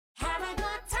a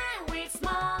good time with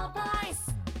small boys.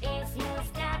 If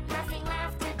you've got nothing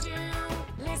left to do,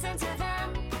 listen to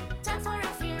them, talk for a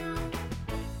few.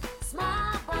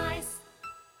 Small boys.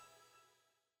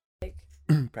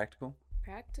 Practical?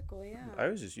 Practical, yeah. I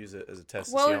always just use it as a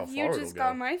test Well, to see how if far you it'll just go.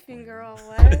 got my finger all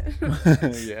wet.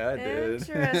 Yeah, I did.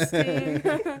 Interesting.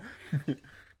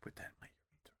 Put that in my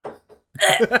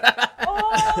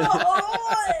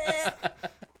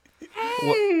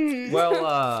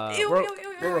Well, Ew, we're ew,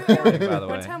 ew, we're ew, recording, ew. by the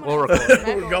One way. time We're when I was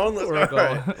recording. We're going. We're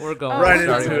going. We're going. Oh, Right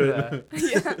Starting into with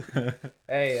that. Yeah.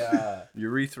 Hey,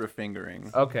 Urethra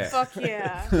fingering. okay. Fuck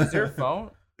yeah. Is your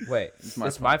phone? Wait, It's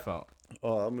it's my my phone. phone.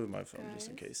 Oh, I'll move my phone just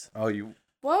in case. Oh, you.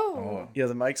 Whoa. Oh. Yeah,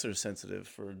 the mics are sensitive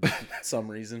for some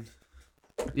reason.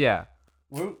 Yeah.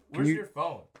 Where's you- your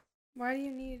phone? Why do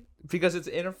you need... Because it's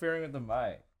interfering with the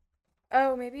mic.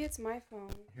 Oh, maybe it's my phone.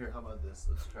 Here, how about this?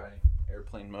 Let's try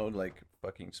airplane mode like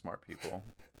fucking smart people.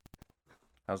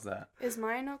 How's that? Is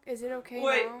mine okay? Is it okay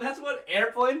Wait, now? that's what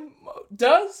airplane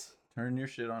does? Turn your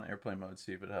shit on airplane mode,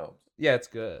 see if it helps. Yeah, it's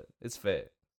good. It's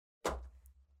fit.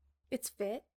 It's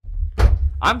fit?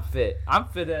 I'm fit. I'm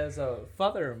fit as a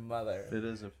father and mother. It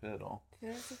is a fiddle.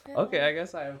 It's a fit. Okay, I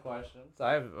guess I have questions.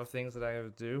 I have things that I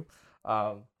have to do.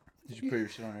 Did you put your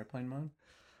shit on airplane mode?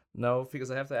 No, because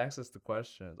I have to access the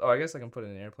questions. Oh, I guess I can put it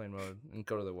in airplane mode and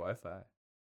go to the Wi-Fi.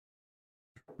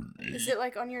 Is it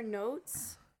like on your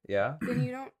notes? Yeah, Then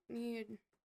you don't need...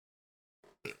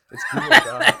 it's Google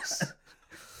Docs.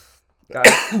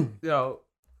 Guys, you know,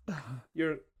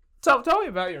 tell me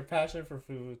about your passion for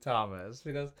food, Thomas,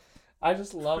 because I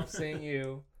just love seeing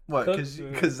you. What? Cook Because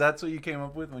food. that's what you came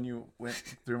up with when you went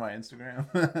through my Instagram.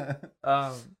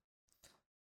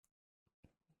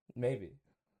 Maybe.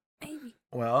 Maybe.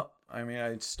 Well, I mean,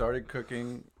 I started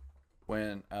cooking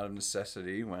out of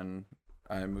necessity when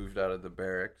I moved out of the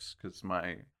barracks because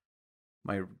my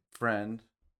friend,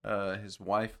 his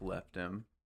wife left him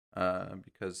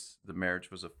because the marriage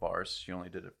was a farce. She only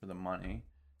did it for the money.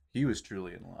 He was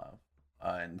truly in love,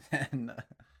 and then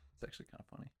it's actually kind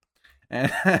of funny.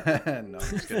 And no, I'm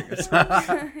just kidding.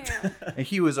 Yeah. And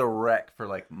he was a wreck for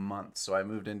like months, so I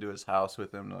moved into his house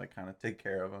with him to like kind of take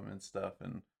care of him and stuff,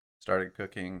 and started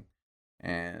cooking.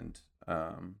 And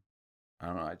I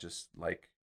don't know, I just like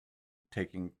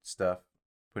taking stuff,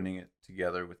 putting it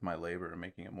together with my labor and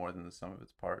making it more than the sum of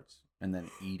its parts, and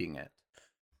then eating it.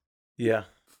 Yeah,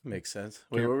 makes sense.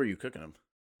 Wait, where were you cooking them?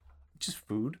 Just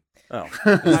food. Oh,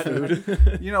 How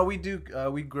food. You know, we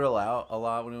grill out a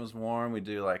lot when it was warm. We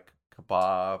do like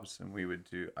kebabs, and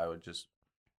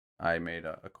I made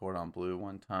a cordon bleu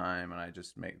one time, and I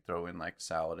just throw in like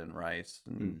salad and rice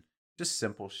and just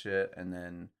simple shit. And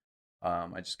then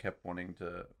I just kept wanting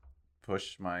to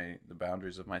push the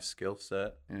boundaries of my skill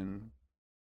set, and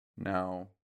now,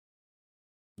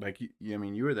 like, I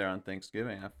mean, you were there on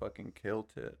Thanksgiving. I fucking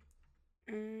killed it.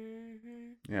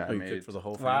 Mm-hmm. Yeah, Oh, I you made cooked for the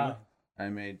whole family? Wow. I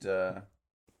made a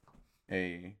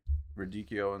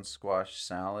radicchio and squash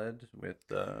salad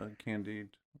with candied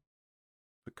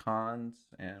pecans,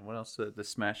 and what else? The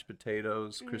smashed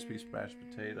potatoes, crispy smashed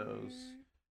potatoes.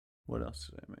 What else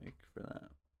did I make for that?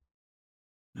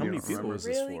 How You many don't people remember? was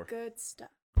this Really for? good stuff.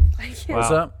 I can't. Wow.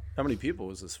 What's up? How many people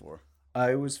was this for?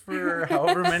 I was for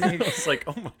however many. It's like,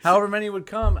 oh my. However many would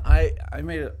come. I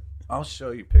made it. I'll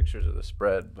show you pictures of the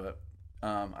spread, but it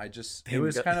Damn,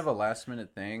 was you got- kind of a last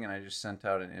minute thing, and I just sent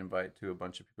out an invite to a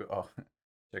bunch of people. Oh,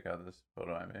 check out this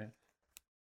photo I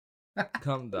made.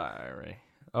 Come diary.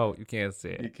 Oh, you can't see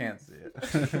You it. can't see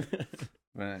it.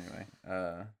 But anyway,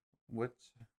 what?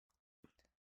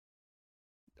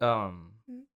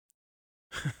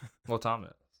 Well,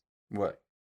 Thomas, What?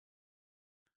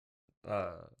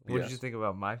 what did you Yes. think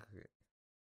about my cooking?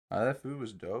 That food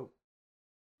was dope.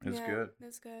 It's Yeah, good.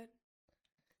 That's good.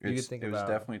 You could think it was about-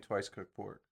 definitely twice cooked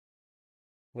pork.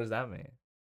 What does that mean?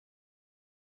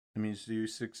 It means you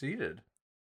succeeded.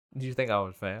 Do you think I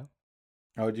would fail?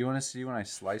 Oh, do you want to see when I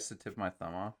slice the tip of my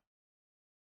thumb off?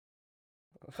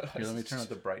 Here, let me turn up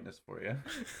the brightness for you.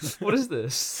 What is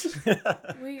this?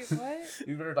 Wait, what?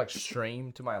 You better like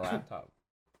stream to my laptop.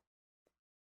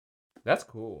 That's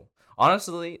cool.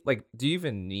 Honestly, like, do you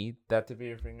even need that to be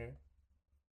your finger?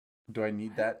 Do I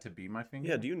need that to be my finger?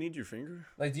 Yeah, do you need your finger?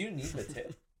 Like, do you need the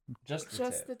tip? Just the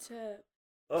Just tip. the tip.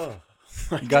 Oh.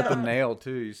 You got the Yeah. nail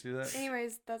too. You see that?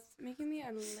 Anyways, that's making me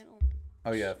a little...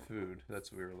 Oh yeah, food.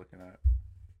 That's what we were looking at.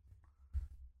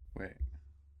 Wait,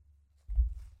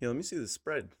 Yeah, let me see the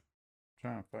spread. I'm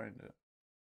trying to find it.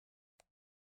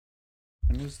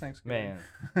 When was Thanksgiving?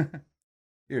 Man.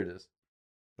 Here it is.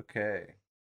 Okay.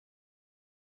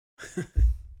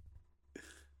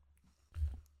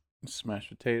 Smashed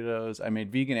potatoes. I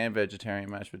made vegan and vegetarian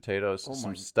mashed potatoes. Oh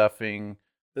some my- stuffing,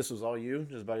 This was all you,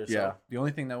 just by Yeah. yourself? The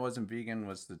only thing that wasn't vegan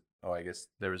was I guess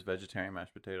there was vegetarian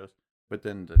mashed potatoes, but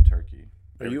then the turkey.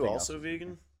 Are you Everything else also was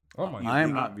vegan? Oh my I am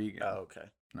God. not vegan. Oh, okay.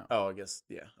 No. Oh, I guess,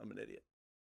 yeah, I'm an idiot.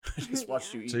 I just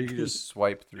watched you eat. So you can just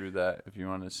swipe through that if you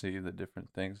want to see the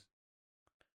different things.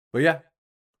 But yeah,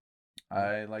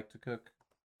 I like to cook.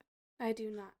 I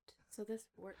do not. So this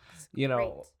works. You know,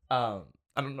 great.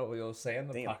 I don't know what you'll say in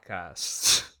the Damn.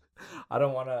 podcast. I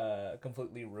don't want to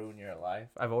completely ruin your life.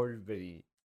 I've already been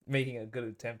making a good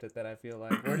attempt at that, I feel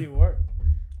like. Where do you work?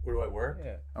 Where do I work?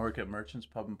 Yeah. I work at Merchant's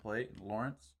Pub and Plate in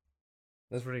Lawrence.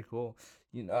 That's pretty cool.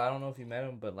 You know, I don't know if you met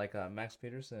him, but like Max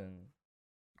Peterson.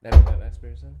 Have you met Max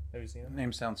Peterson? Have you seen him?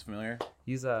 Name sounds familiar.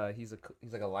 He's like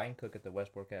a line cook at the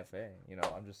Westport Cafe. You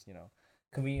know, I'm just,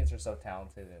 comedians are so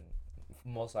talented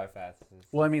and multifaceted.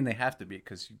 Well, I mean, they have to be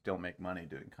because you don't make money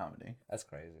doing comedy. That's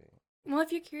crazy. Well,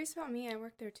 if you're curious about me, I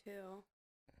work there too.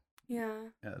 Yeah.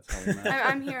 Yeah, that's how we met.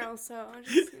 I'm here also.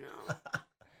 Just,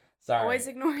 Sorry. always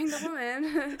ignoring the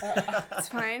woman. It's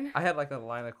fine. I had like a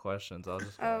line of questions. I was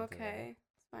just. Oh, okay.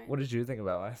 It's fine. What did you think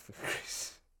about my food,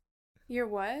 Gracie? You're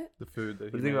what? The food that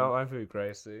What do you think about my food,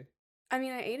 Gracie? I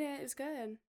mean, I ate it. It was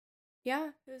good. Yeah,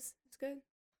 it's good.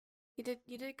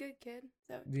 You did good, kid.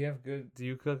 So Do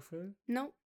you cook food?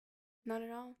 nope, not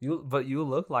at all. But you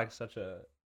look like such a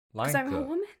line Because I'm a cook.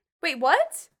 woman. Wait,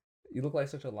 what? You look like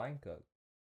such a line cook.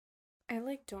 I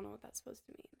don't know what that's supposed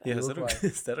to mean. but- Yeah, You is look that, like-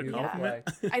 is that a you look compliment?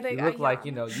 I think You look like,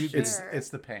 yeah, you It's sure. it's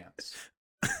the pants.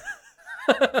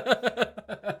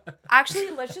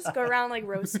 Actually, let's just go around like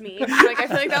roast me. Like I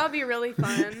feel like that would be really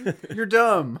fun. You're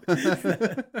dumb.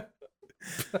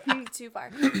 Too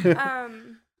far.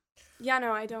 Yeah,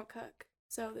 no, I don't cook,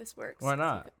 so this works. Why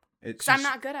not? Because I'm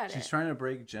not good at She's it. trying to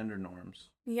break gender norms.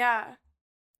 Yeah,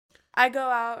 I go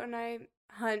out and I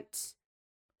hunt,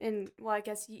 and well, I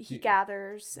guess he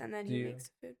gathers and then do he you-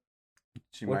 makes food.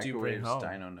 She What do you bring microwaves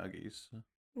home? dino nuggies.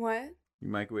 What? You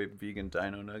microwave vegan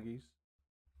dino nuggies?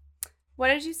 What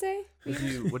did you say?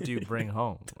 What do you bring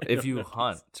home? If you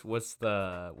hunt, what's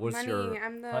Money. your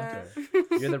I'm the hunter?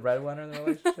 You're the breadwinner in the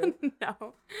relationship?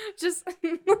 No, just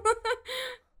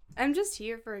I'm just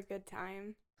here for a good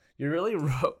time. You're really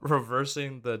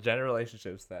reversing the gender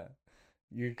relationships then.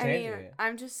 You're I changing mean, it.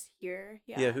 I'm just here.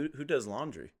 Yeah. Yeah, who does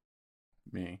laundry?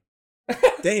 Me.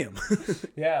 Damn.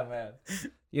 Yeah, man.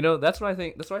 You know, that's what I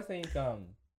think.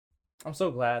 I'm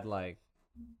so glad, like,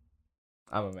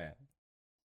 I'm a man.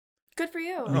 Good for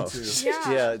you. Oh, too.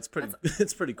 Yeah. it's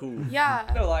pretty cool. Yeah.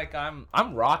 No, like, I'm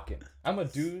rocking. I'm a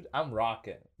dude. I'm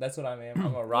rocking. That's what I am.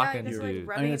 I'm a rocking just, dude. like, I mean,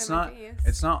 rubbing it's it in my not face.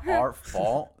 it's not our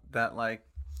fault that like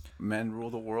men rule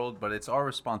the world, but it's our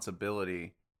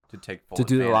responsibility to take full To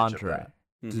do the advantage of laundry.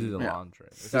 that. To do the Yeah. laundry.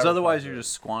 It's Because our otherwise, you're responsibility.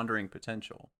 just squandering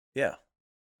potential. Yeah.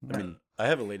 I mean, I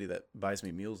have a lady that buys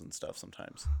me meals and stuff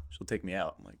sometimes. She'll take me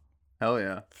out. I'm like, Hell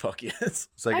yeah! fuck yes.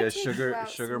 It's like I a take you sugar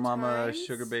out mama, sometimes.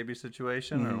 sugar baby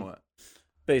situation, Mhm. or what?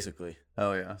 Basically.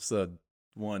 Hell yeah! That's the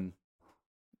one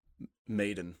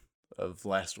maiden of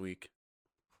last week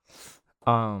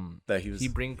that he was. He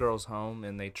bring girls home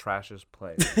and they trash his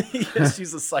place. Yes,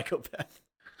 she's a psychopath.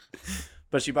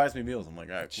 But she buys me meals. I'm like,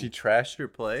 all right, cool. She trashed your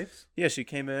place. Yeah, she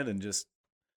came in and just.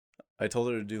 I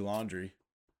told her to do laundry.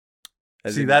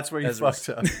 See, that's where you fucked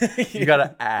up. You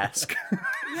gotta ask.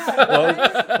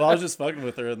 well, I was just fucking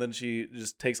with her, and then she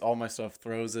just takes all my stuff,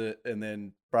 throws it, and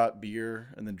then brought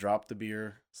beer, and then dropped the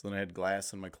beer. So then I had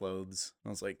glass in my clothes. And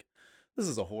I was like, this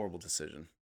is a horrible decision.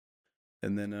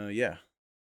 And then, yeah.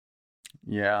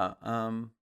 Yeah.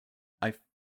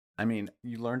 I mean,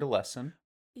 you learned a lesson.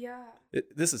 Yeah.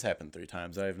 This has happened 3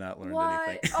 times. I have not learned What?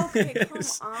 anything. Okay, come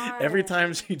It's- on. Every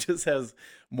time she just has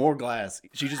more glass.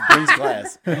 She just brings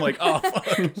glass. I'm like, oh,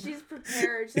 fuck. She's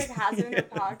prepared. She like has it in her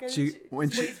pocket. She- when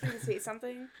just she- waits for you to say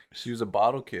something. She was a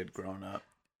bottle kid growing up.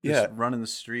 Yeah. Just running the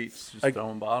streets, just Like,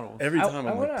 throwing bottles. Every I- time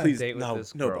I I'm went like, on a please, date with no,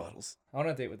 this no girl. bottles. I want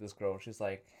to date with this girl. She's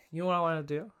like, you know what I want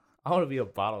to do? I want to be a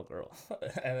bottle girl.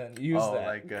 And then use Oh, that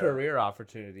like, career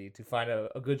opportunity to find a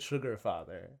good sugar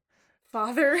father.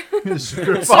 Father.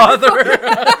 Sugar father.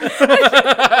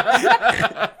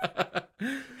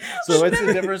 So what's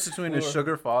the difference between a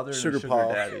sugar father and Sugar a sugar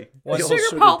paw. daddy? One- Yo,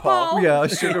 Sugar paw paw. Yeah, a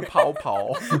sugar pow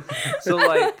pow. So,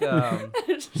 like,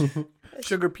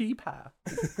 Sugar pea pie.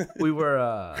 we were,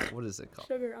 what is it called?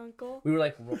 Sugar uncle. We were,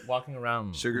 like, walking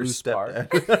around Sugar Loose Park.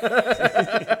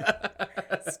 stepdad.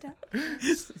 Step.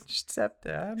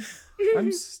 Stepdad.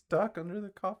 I'm stuck under the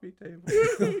coffee table.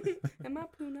 And my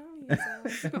punani is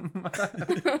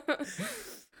out.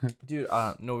 Dude,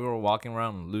 no, we were walking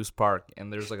around Loose Park,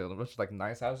 and there's, like, a bunch of, like,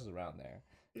 nice houses around there.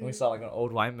 And we saw, like, an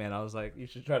old white man. I was like, you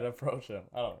should try to approach him.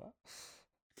 I don't know.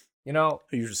 You know,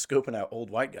 You're just scoping out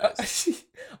old white guys.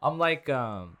 I'm like,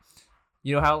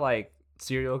 You know how like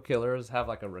serial killers have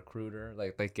like a recruiter,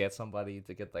 like they get somebody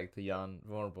to get like the young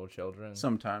vulnerable children.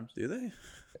 Sometimes. Do they?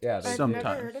 Yeah, I've they Sometimes,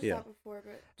 never heard of yeah. that before,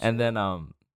 but and then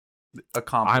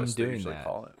Accomplice, I'm they doing usually that.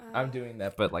 call it. I'm doing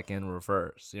that, but like in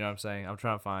reverse. You know what I'm saying? I'm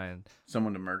trying to find.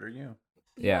 Someone to murder you.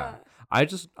 Yeah. I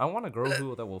want a girl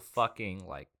that will fucking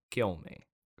like kill me.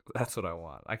 That's what I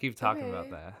want. I keep talking about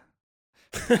Okay.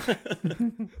 that.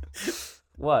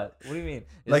 What? What do you mean?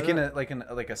 Like Isn't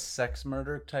in a sex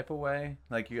murder type of way.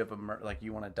 Like you have like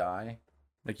you want to die.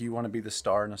 Like you want to be the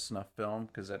star in a snuff film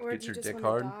because that or gets do your you just dick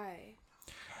want to hard.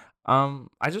 die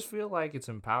I just feel like it's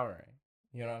empowering.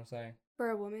 You know what I'm saying? for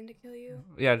a woman to kill you?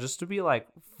 Yeah, just to be like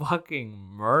fucking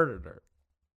murdered her.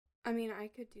 I mean, I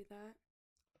could do that.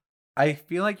 I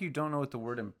feel like you don't know what the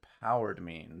word empowered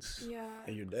means. Yeah.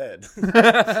 Hey, you're dead.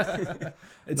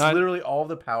 It's No, literally all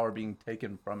the power being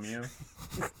taken from you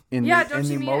in Yeah, the, don't in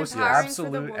you the mean most empowering for the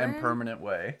absolute and woman? permanent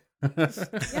way.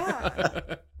 Yeah.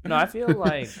 No, I feel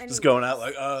like And Just going out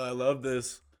like, oh, I love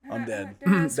this. I'm dead.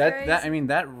 That's that I crazy. mean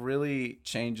that really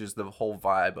changes the whole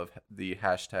vibe of the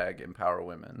hashtag empower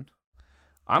women.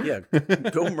 I'm Yeah,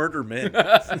 go murder men.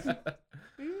 Mm,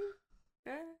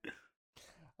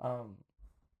 eh.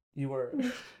 You were.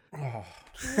 Oh.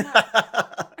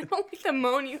 I don't like the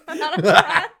moan you let out of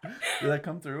that. Did that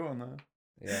come through on the?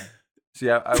 Yeah. See,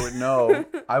 I would know.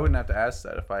 I wouldn't have to ask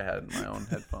that if I had my own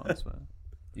headphones. But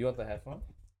You want the headphone?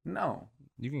 no,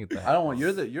 You can get the. I don't want.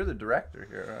 You're the director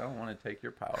here. I don't want to take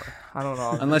your power I don't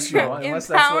know. unless you want. Unless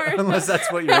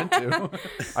that's what you're into.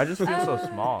 I just feel so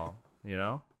small. You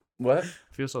know. What?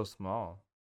 I feel so small.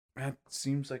 That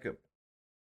seems like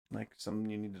something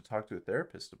you need to talk to a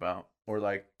therapist about, or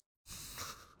like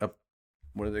a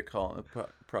what do they call it? A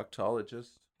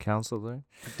proctologist, Counselor.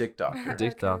 dick doctor.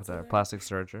 Dick doctor. counselor. Plastic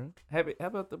surgeon. How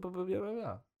about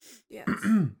the. Yes.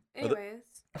 Anyways.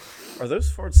 Are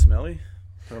those farts smelly?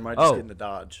 Or am I just Oh. getting the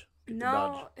dodge? Get the No,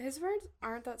 dodge. his words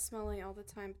aren't that smelly all the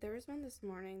time. But there was one this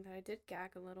morning that I did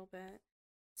gag a little bit.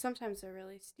 Sometimes they're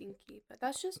really stinky, but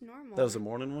that's just normal. That was the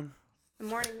morning one? The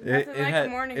morning. It Nothing like had a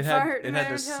morning it had fart. it man,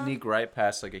 had I'm to telling sneak right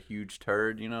past like a huge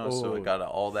turd, so Oh. it got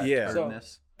all that Yeah. So-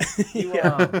 turdness. You,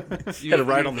 yeah. you- Had it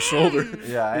right on the shoulder.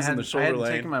 Yeah, I It was in the hadn't shoulder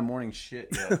lane. taken my morning shit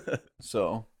yet.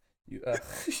 So You, you.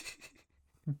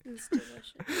 It's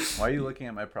delicious. why are you looking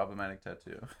at my problematic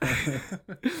tattoo?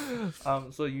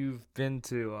 so you've been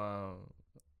to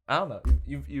I don't know.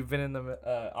 You've been in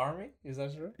the army? Is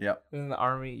that true? Yep. In the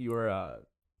army, you were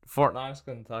Fort Knox,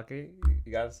 Kentucky.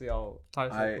 You got to see all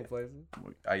types of cool places.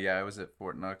 Yeah, I was at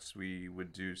Fort Knox. We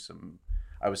would do some.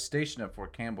 I was stationed at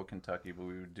Fort Campbell, Kentucky, but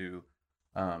we would do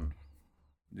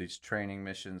these training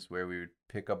missions where we would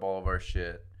pick up all of our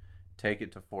shit, take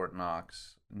it to Fort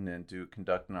Knox, and then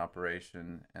conduct an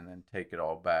operation, and then take it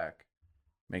all back,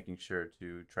 making sure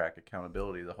to track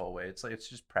accountability the whole way. It's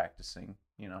just practicing,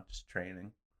 just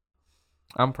training.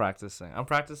 I'm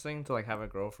practicing to like have a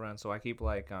girlfriend, so I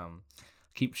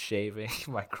keep shaving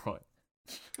my groin.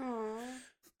 Aww.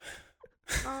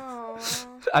 Aww.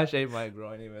 I shave my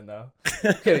groin even though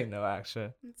getting no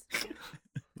action. That's cute.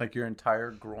 Like your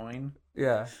entire groin,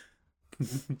 Yeah.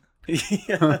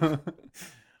 Yeah.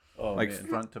 Oh, like man.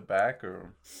 front to back,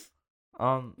 or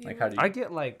like how do you? I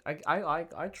get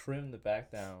I trim the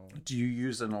back down. Do you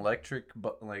use an electric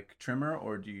trimmer,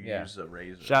 or do you Yeah. use a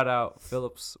razor? Shout out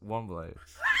Phillips One Blade.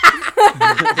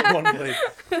 One blade.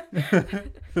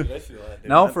 Did I feel that?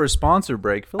 Now for a sponsor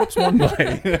break, Phillips One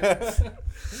Blade.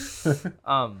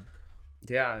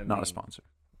 Yeah, I Not mean, a sponsor.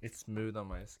 It's smooth on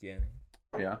my skin.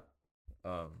 Yeah.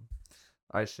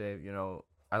 I shave.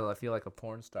 I feel like a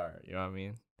porn star. You know what I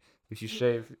mean? If you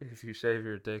shave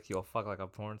your dick, you'll fuck like a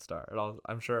porn star.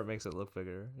 I'm sure it makes it look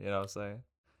bigger. You know what I'm saying?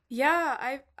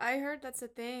 Yeah, I heard that's a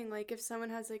thing. Like if someone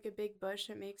has like a big bush,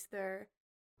 it makes their,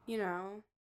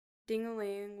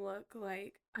 ding-a-ling look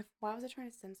like. Why was I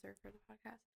trying to censor for the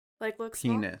podcast? Like look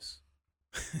small. Penis.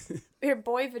 Your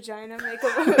boy vagina make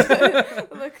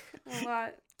it look a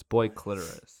lot. It's boy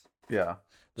clitoris. Yeah.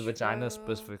 The vagina True.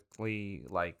 specifically,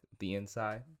 like the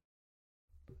inside.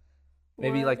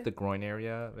 Maybe like the groin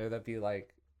area. Maybe that'd be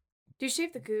like. Do you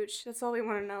shave the gooch? That's all we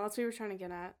want to know. That's what we were trying to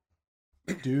get at.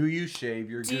 Do you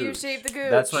shave your Do gooch? you shave the gooch?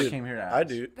 That's what I Dude, came here to ask. I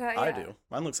do. I Yeah. do.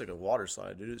 Mine looks like a water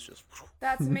slide, dude. It's just.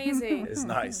 That's amazing. It's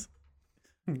nice.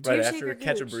 Do Right you shave after your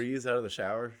catch a gooch? breeze out of the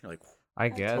shower, you're like, I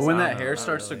guess. But when I that don't know, hair not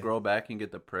starts to really. grow back and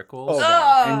get the prickles, Oh,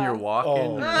 God. and you're walking,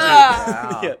 Oh. you're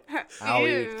Ugh. like, wow.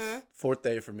 Owie. Ew. Fourth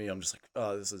day for me, I'm just like,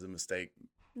 oh, this is a mistake.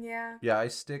 Yeah. Yeah, I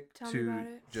stick Tell me to about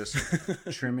it. just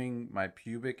trimming my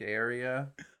pubic area,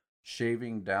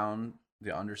 shaving down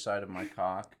the underside of my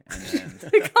cock, and then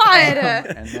God.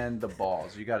 and then the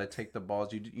balls. You got to take the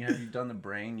balls. Have you done the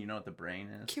brain? You know what the brain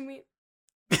is? Can we?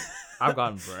 I've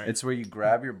gotten burnt. It's where you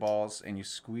grab your balls and you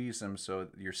squeeze them so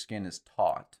your skin is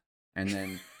taut, and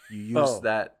then you use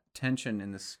that tension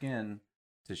in the skin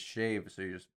to shave. So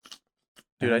you just,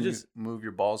 dude, you move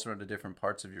your balls around to different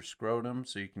parts of your scrotum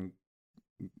so you can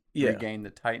regain the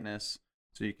tightness,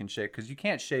 so you can shave. Because you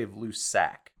can't shave loose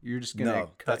sack. You're just gonna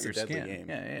cut your skin. Game.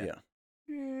 Yeah.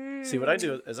 See, what I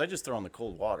do is I just throw in the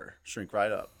cold water, shrink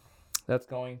right up. That's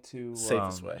going to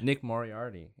Safest way. Nick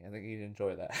Moriarty. I think he'd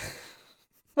enjoy that.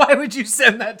 Why would you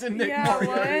send that to Nick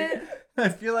Moriarty? What? I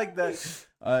feel like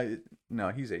that. No,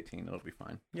 he's 18. It'll be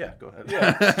fine. Yeah, go ahead.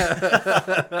 Yeah.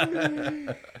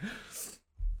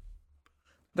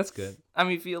 That's good. I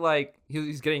mean, I feel like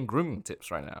he's getting grooming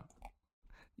tips right now.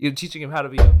 You're teaching him how to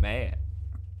be a man.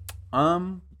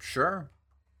 Sure.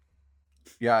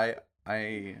 Yeah,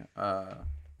 I'm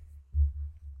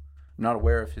not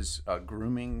aware of his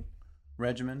grooming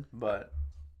regimen, but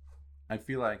I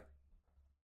feel like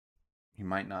he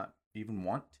might not even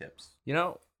want tips. You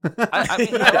know, I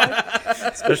mean,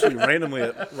 Especially randomly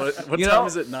at what time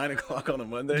is it? 9 o'clock on a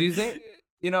Monday. do you think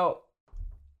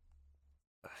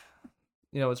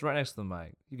it's right next to the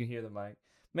mic? You can hear the mic.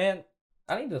 Man,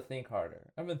 I need to think harder.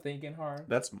 I've been thinking hard.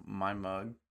 That's my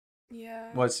mug.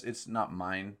 Yeah. Well, it's not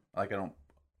mine. Like, I don't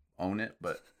own it,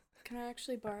 but Can I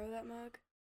actually borrow that mug?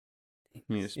 you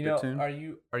need a spit You know, tune?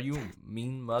 are you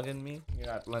mean mugging me?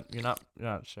 You're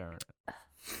not sharing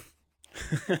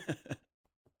it.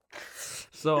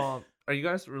 So, are you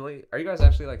guys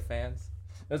actually like fans?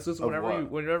 It's just Of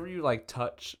whenever you like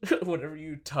touch whenever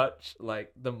you touch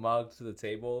like the mug to the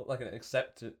table, like an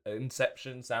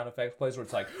Inception sound effect plays where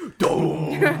it's like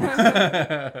Boom!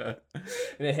 and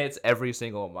it hits every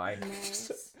single mic.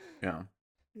 Nice. Yeah.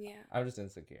 Yeah. I'm just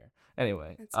insecure.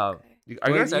 Anyway, It's okay.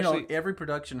 are you guys Well, actually? every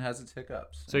production has its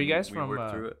hiccups. So you and guys we from,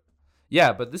 work through it.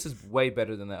 Yeah, but this is way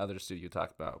better than the other studio you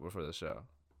talked about before the show.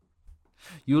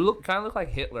 You kind of look like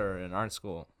Hitler in art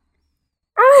school.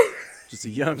 just a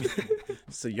young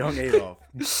Adolf,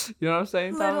 You know what I'm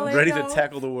saying, Tom? Little ready to Adolf.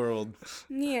 tackle the world.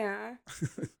 Yeah.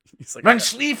 He's like, Man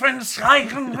schliefen,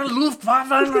 schleichen,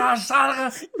 Luftwaffen,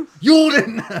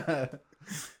 Juden.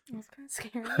 That was kind of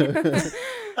scary.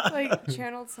 Like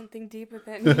channeled something deep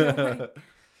within. You know, like,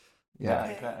 Yeah,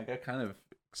 Okay. I got kind of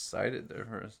excited there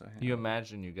for a second. You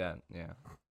imagine you got, yeah.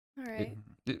 all right.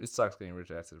 It sucks getting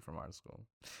rejected from art school.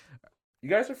 You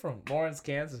guys are from Lawrence,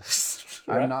 Kansas.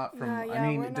 right? I'm not from. Yeah, I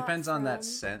mean, we're it not depends on that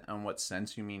from. on what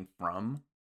sense you mean from.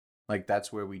 Like,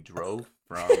 that's where we drove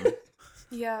from.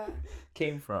 Yeah.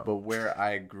 Came from. But where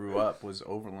I grew up was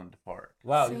Overland Park.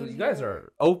 Wow, Same you guys here.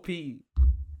 are OP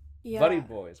Yeah. buddy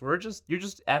boys. You're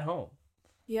just at home.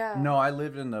 Yeah. No, I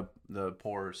lived in the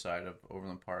poorer side of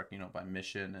Overland Park, by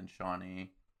Mission and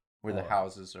Shawnee, where the Oh.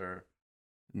 houses are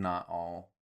not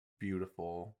all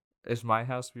beautiful. Is my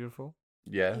house beautiful?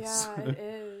 Yes. Yeah, it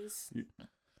is.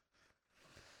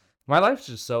 My life's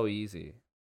just so easy.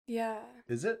 Yeah.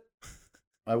 Is it?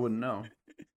 I wouldn't know.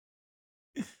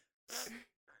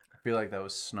 I feel like that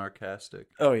was snarkastic.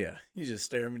 oh yeah, he's just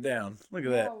staring me down. Look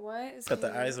at Yeah, that. what is Got the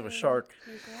going eyes of a on? shark.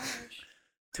 Oh my gosh.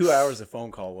 2 hours the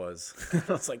phone call was.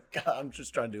 I was like, God, I'm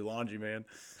just trying to do laundry, man.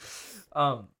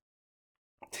 Are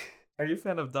you a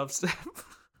fan of dubstep?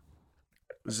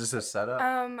 Was this a setup?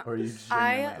 Or are you genuinely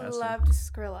I asking? loved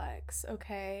Skrillex,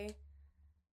 okay?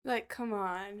 Like, come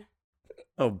on.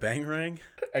 Oh, Bangarang?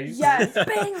 Are you Yes,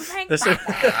 bang, bang, That's bang,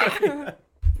 a- bang.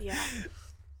 Yeah.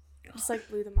 Just like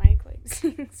blew the mic, like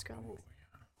Skrillex.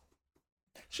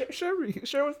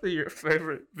 Share with me your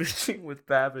favorite Binging with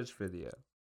Babish video.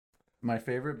 My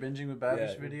favorite Binging with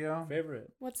Babish video?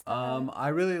 Favorite. What's that? I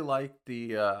really liked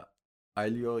the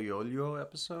Ailio Iolio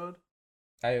episode.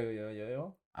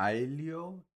 Ayo.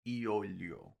 Ailio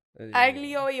Iolio.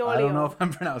 Aglio e olio. I don't know if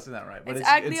I'm pronouncing that right, but It's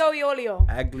aglio e olio.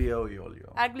 Aglio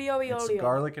Iolio. Aglio e It's olio.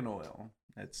 garlic and oil.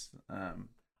 It's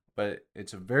but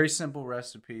it's a very simple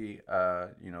recipe.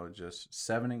 Just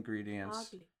 7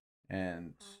 ingredients Ugly.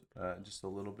 and just a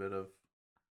little bit of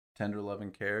tender love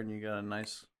and care, and you got a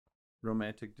nice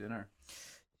romantic dinner.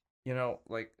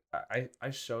 Like I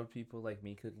showed people like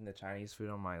me cooking the Chinese food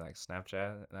on my like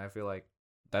Snapchat, and I feel like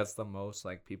that's the most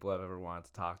like people have ever wanted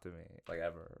to talk to me, like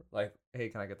ever. Like, hey,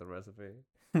 can I get the recipe?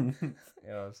 You know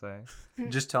what I'm saying?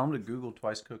 Just tell them to Google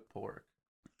twice cooked pork.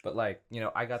 But like,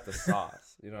 I got the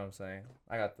sauce. You know what I'm saying?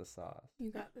 I got the sauce.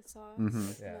 You got the sauce.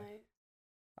 Mhm. Yeah. Nice.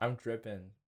 I'm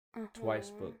dripping twice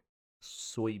Uh-huh. book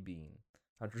soybean.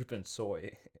 I'm dripping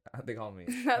soy. They call me.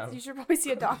 You should probably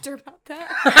see a doctor about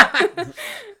that.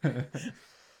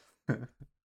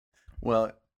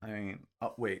 Well, I mean,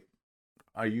 wait,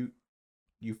 are you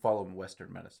follow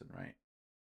Western medicine, right?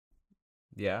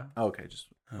 Yeah. Okay,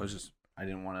 I I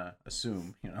didn't want to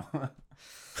assume, you know.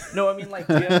 No, I mean like,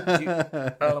 do you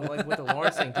like with the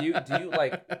Lawrence thing? Do you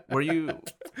like? Were you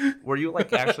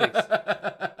like actually?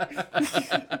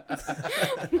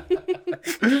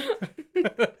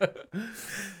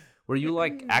 Were you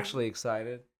like actually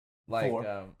excited? Like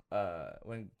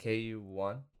when KU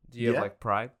won? Do you have like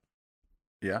pride?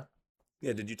 Yeah.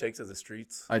 Yeah, did you take to the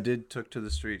streets? I took to the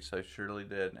streets. I surely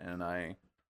did, and I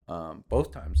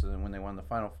both times. And then when they won the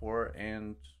Final Four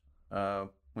and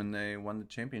when they won the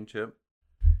championship,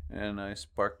 and I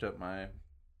sparked up my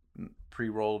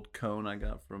pre-rolled cone I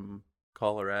got from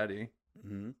Colorado,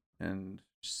 and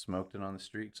smoked it on the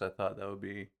street. 'Cause I thought that would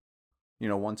be,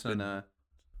 once in a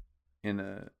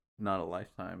not a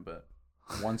lifetime, but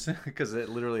once, because it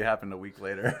literally happened a week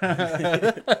later.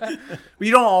 But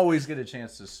you don't always get a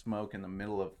chance to smoke in the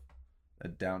middle of a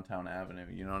downtown avenue.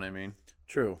 You know what I mean?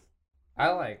 True. I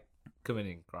like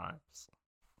committing crimes.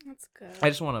 That's good. I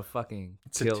just want to fucking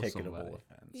It's a kill ticketable somebody. Yeah.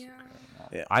 offense. you know?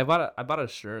 Yeah. I bought a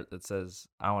shirt that says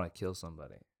I want to kill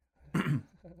somebody.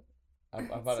 I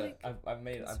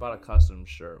bought a custom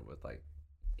shirt with like,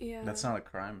 Yeah. That's not a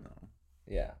crime though.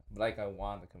 yeah, like I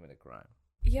want to commit a crime.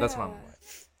 Yeah. That's my point.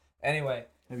 Anyway,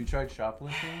 Have you tried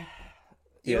shoplifting?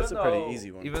 Yeah, even it's a pretty though-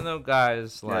 easy one. Even though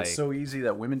guys Yeah, like it's so easy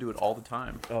that women do it all the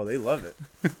time. Oh, they love it.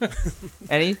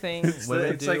 anything It's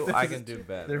women it's do, like I can do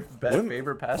better. Their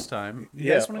favorite pastime. You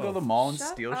Yeah. guys want to go to the mall and Shut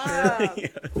steal up.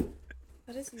 shit? Yeah.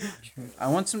 That is not true.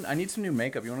 I need some new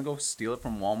makeup. You want to go steal it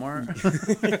from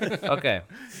Walmart? Okay,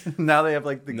 Now they have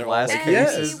like the They're all glass like,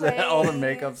 cases that all the Anyways.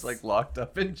 makeup's like locked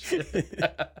up and shit.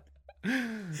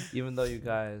 even though you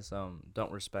guys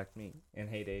don't respect me and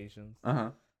hate Asians,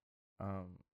 Uh-huh.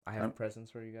 I have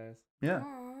presents for you guys. Yeah.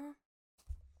 Aw.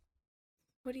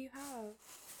 What do you have?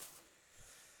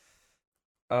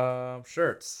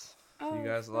 Shirts. Oh, You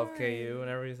guys love fun. KU and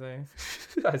everything.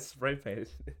 I spray painted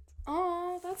it.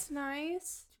 Oh, that's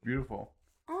nice. It's beautiful.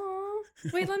 Oh,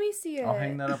 wait, let me see it. I'll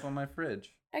hang that up on my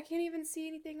fridge. I can't even see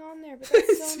anything on there, but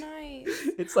that's so nice.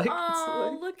 It's like,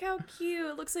 Oh, look how cute.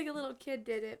 It looks like a little kid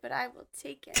did it, but I will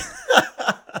take it.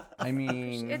 I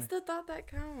mean, It's the thought that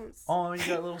counts. oh, you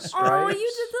got little stripes. Oh, you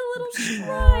did the little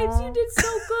stripes. You did so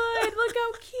good. Look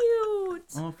how cute.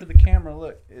 Oh, for the camera,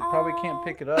 look. It probably can't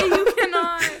pick it up. You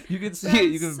cannot. you can see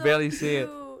it. You can That's so barely see it.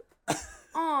 cute.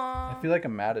 Aw. I feel like a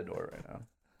matador right now.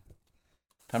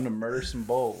 Time to murder some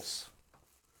bulls.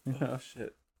 Oh,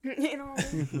 shit. You know.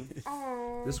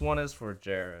 Aw. This one is for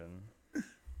Jared.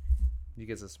 He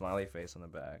gets a smiley face on the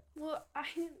back. Well, I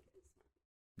didn't.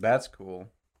 That's cool.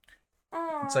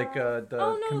 Aw. It's like the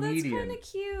Oh no, comedian. that's kind of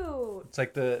cute. It's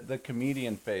like the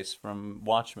comedian face from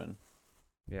Watchmen.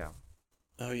 Yeah.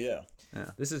 Oh, yeah.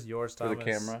 This is yours, For Thomas.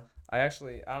 the camera. I don't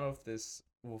know if this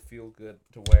will feel good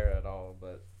to wear at all,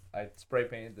 but I spray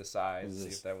painted the sides What is to see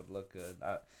this? if that would look good.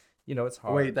 It's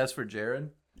hard. Wait, that's for Jared?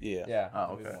 Yeah. Yeah.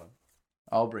 Oh, maybe okay. one.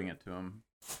 I'll bring it to him.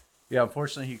 Yeah,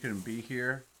 unfortunately, he couldn't be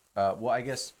here. Well, I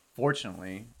guess,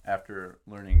 fortunately, after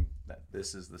learning that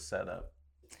this is the setup,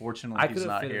 fortunately, I he's could have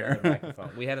not fit here. another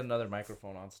microphone. We had another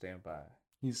microphone on standby.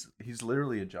 He's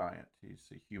literally a giant. He's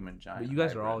a human giant. But you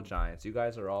guys are all hybrid. giants. You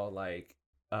guys are all like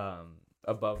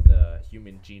above the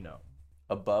human genome.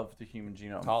 Above the human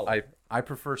genome. Taller. I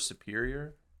prefer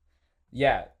superior.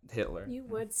 Yeah, Hitler. You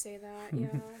would say that, yeah.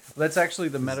 That's actually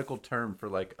the medical term for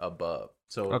like above.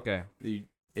 So Okay.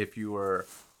 if you were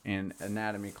in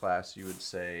anatomy class, you would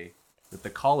say that the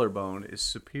collarbone is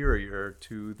superior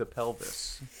to the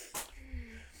pelvis.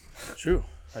 True.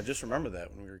 I just remember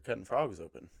that when we were cutting frogs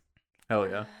open. Hell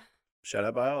yeah. Shout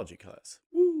out biology class.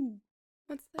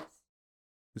 What's this?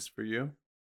 This is for you?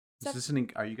 Is Is that-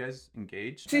 this are you guys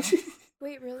engaged? now?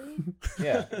 Wait, really?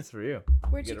 Yeah, it's for you.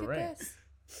 Where'd You you get get a ring. this?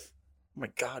 Oh my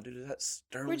God, dude, is that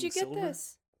sterling Where'd you get silver?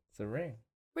 this? It's a ring.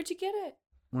 Where'd you get it?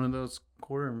 One of those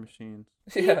quarter machines.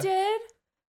 You did?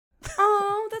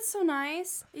 Oh, that's so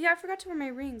nice. Yeah, I forgot to wear my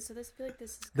ring, so I feel like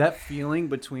this is good. That feeling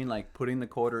between like putting the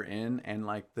quarter in and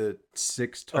like the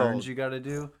 6 turns Oh. you got to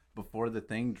do before the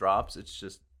thing drops, it's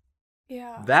just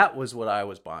Yeah. that was what I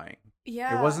was buying.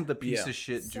 Yeah. It wasn't the piece Yeah. of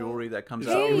shit So- jewelry that comes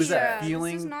Hey, out. It was that This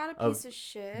feeling is not a of piece of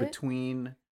shit.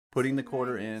 between putting the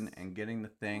quarter Nice. in and getting the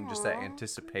thing, just that Aw.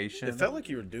 anticipation. It felt like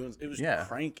you were doing. It was Yeah.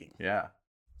 cranking, yeah.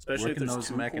 especially Working if there's those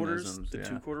 2 quarters. mechanisms, The yeah.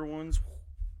 2-quarter ones.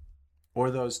 Or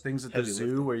those things at the Heavy zoo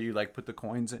lifting. where you like put the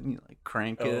coins in and you like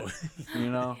crank Oh, it, you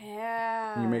know?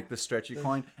 Yeah. You make the stretchy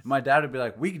coin. And my dad would be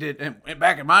like, "We did and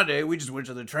back in my day. We just went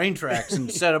to the train tracks and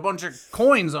set a bunch of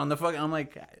coins on the fucking." I'm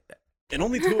like, and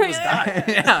only 2 of us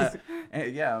died.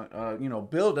 yeah,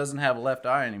 Bill doesn't have a left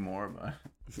eye anymore. But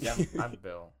Yeah, I'm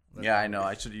Bill. That's yeah, I my know. name.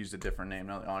 I should have used a different name.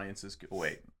 Now the audience is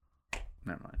wait.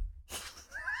 Never mind.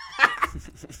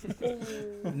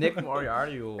 Nick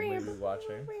Moriarty will maybe be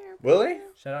watching. Will he?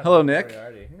 Shout out Hello, to Nick.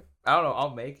 Moriarty. I don't know.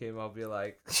 I'll make him. I'll be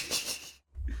like,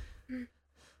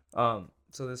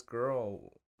 So this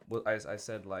girl, I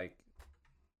said like,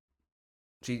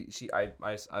 I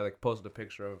like posted a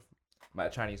picture of my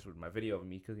Chinese food, my video of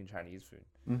me cooking Chinese food.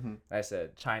 Mm-hmm. I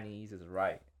said Chinese is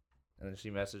right, and then she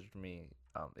messaged me,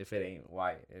 if it ain't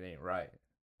white, it ain't right.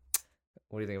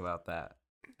 What do you think about that?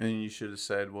 And you should have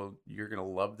said, well, you're going to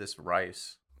love this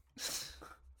rice. It's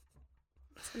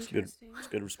It's good. interesting. It's a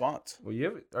good response. Well,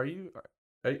 are you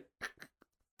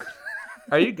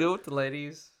are you good with the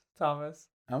ladies, Thomas?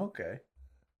 I'm okay.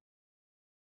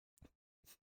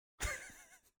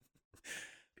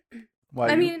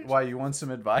 I mean- why you want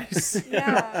some advice?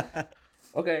 Yeah.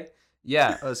 Okay.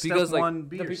 Yeah, Step because like one,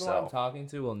 be the people I'm yourself. talking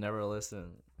to will never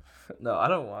listen. No, I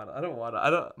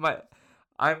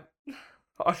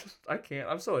can't.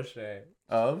 I'm so ashamed.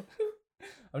 Of?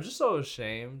 I'm just so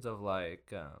ashamed of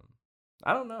like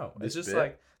I don't know. It's This just bit?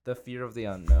 like the fear of the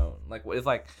unknown. Like if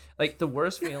like the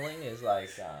worst feeling is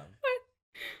like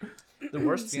the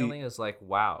worst See- feeling is like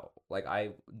wow, like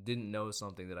I didn't know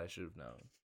something that I should have known.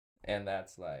 And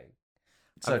that's like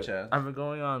Such as? I've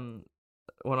been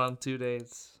went on 2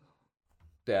 dates.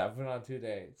 Yeah, I've been on 2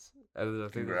 dates. I think this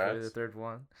is Congrats. the third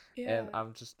one. Yeah. And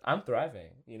I'm thriving.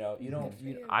 You know, Good for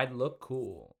you. I look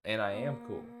cool and I am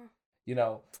cool. Aw, You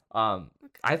know,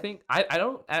 okay. I think I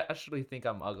don't actually think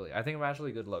I'm ugly. I think I'm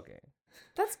actually good looking.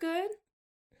 That's good.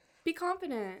 Be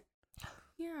confident.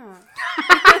 Yeah.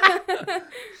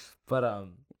 But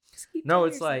Just keep no, telling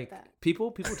it's yourself like that.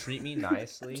 people treat me I'm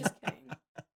nicely. just kidding.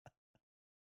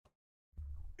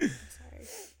 Sorry.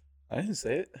 I didn't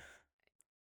say it.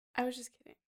 I was just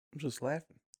kidding. I'm just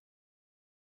laughing.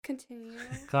 Continue.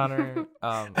 Connor,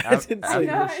 I didn't after say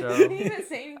the I show, didn't even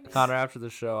say anything. Connor, after the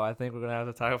show, I think we're gonna have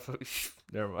to talk about.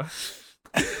 Never mind.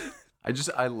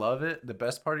 I love it. The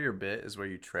best part of your bit is where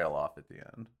you trail off at the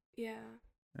end, Yeah.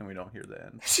 and we don't hear the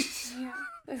end. Yeah.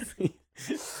 That's-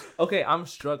 Okay, I'm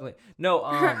struggling. No,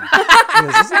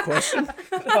 Is this a question?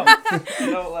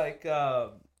 no, like,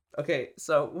 okay,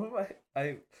 so what am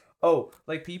I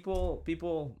like people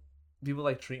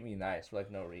like treat me nice for like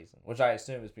no reason, which I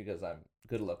assume is because I'm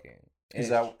good looking. And Is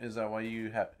that why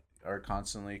you are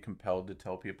constantly compelled to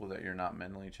tell people that you're not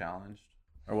mentally challenged?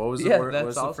 Or what was the Yeah, word? that's What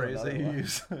was the also phrase that another you one.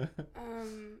 used?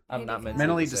 I'm not handicap.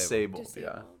 Mentally disabled.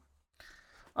 disabled.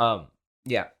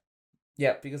 Yeah.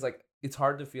 Yeah, because like it's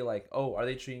hard to feel like, oh, are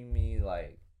they treating me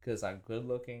like because I'm good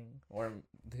looking, or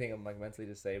they think I'm like mentally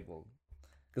disabled?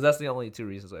 Because that's the only two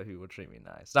reasons why people would treat me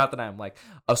nice. Not that I'm like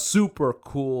a super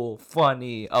cool,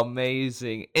 funny,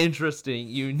 amazing, interesting,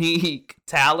 unique,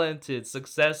 talented,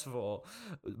 successful,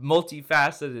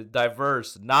 multifaceted,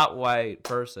 diverse, not white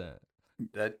person.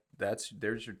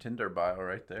 There's your Tinder bio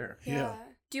right there. Yeah.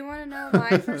 Do you want to know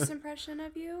my first impression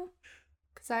of you?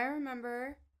 Because I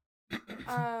remember.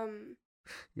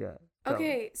 Yeah.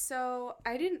 Okay, so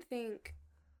I didn't think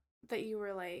that you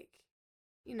were like,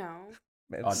 you know.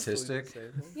 Autistic?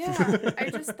 Yeah, I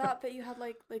just thought that you had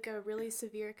like a really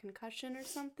severe concussion or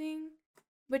something,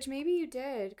 which maybe you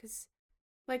did, because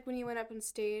like when you went up on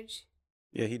stage.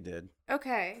 Yeah, he did.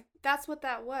 Okay, that's what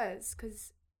that was,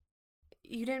 because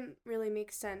you didn't really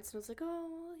make sense. And I was like, oh,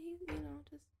 well, he,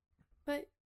 just. But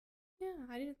yeah,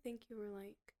 I didn't think you were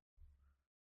like,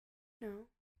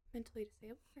 mentally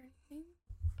disabled or anything.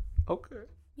 Okay.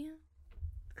 Yeah.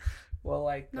 Well,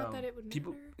 like, Not that it would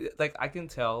people, matter. like, I can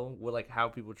tell with like how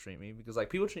people treat me, because like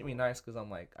people treat me nice because I'm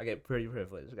like I get pretty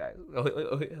privileged, guys. No.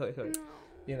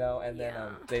 You know, and then Yeah.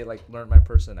 they like learn my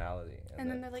personality, And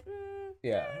then they're like,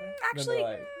 yeah, then they're actually,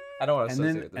 like, I don't want to And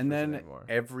associate then with this and person then anymore.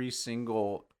 every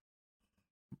single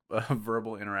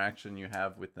verbal interaction you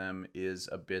have with them is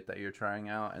a bit that you're trying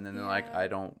out, and then they're like, Yeah. I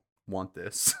don't want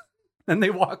this, and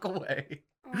they walk away.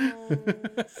 oh.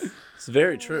 It's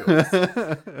very true.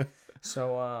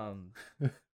 So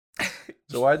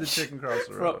So why'd the chicken cross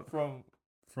the road?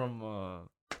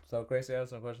 so Gracie, I have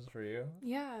some questions for you.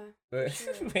 Yeah. Sure.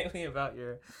 Mainly about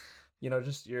your,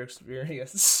 just your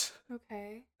experience.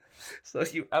 Okay. So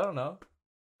I don't know.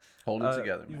 Hold it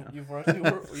together, you, man. you've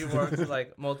worked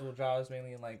like multiple jobs,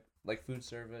 mainly in like food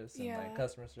service and like Yeah.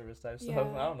 customer service type stuff. Yeah.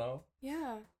 I don't know.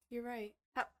 Yeah, you're right.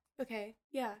 Okay.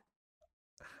 Yeah.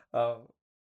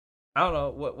 I don't know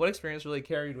what experience really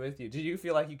carried with you. Did you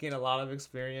feel like you gained a lot of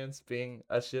experience being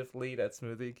a shift lead at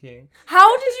Smoothie King?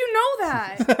 How did you know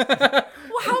that?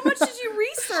 Well, how much did you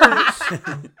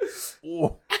research?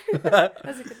 Oh.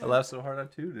 That's a good I one. laughed so hard I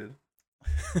tooted.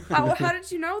 How did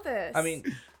you know this? I mean,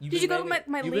 Did you go to my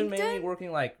You've been mainly LinkedIn?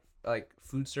 working like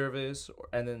food service,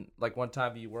 and then like one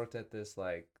time you worked at this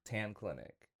like tan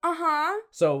clinic.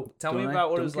 So tell me Don't about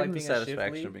what it don't was give like him being the a shift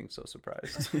satisfaction lead. of being so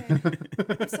surprised. Okay.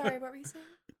 I'm sorry, what were you saying?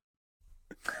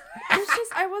 It's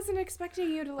just I wasn't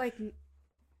expecting you to like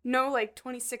know like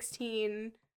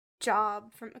 2016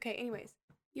 job from. Okay, anyways,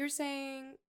 you're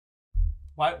saying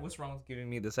What's wrong with giving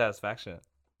me the satisfaction?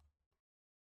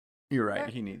 You're right. What?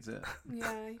 He needs it.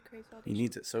 yeah, he crazy validation. He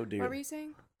needs it so What were dearly. you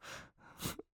saying?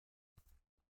 You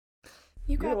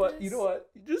You got know what? this. You know what?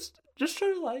 You just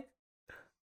try to like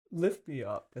lift me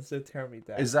up instead of tear me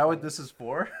down. Is that what this is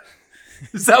for?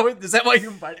 Is that why you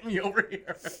invited me over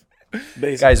here?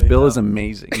 Basically, Guys, Bill is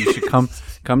amazing. You should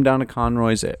come down to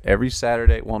Conroy's every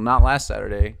Saturday. Well, not last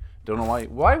Saturday. Don't know why.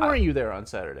 Why weren't you there on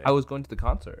Saturday? I was going to the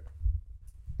concert.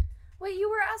 Wait, you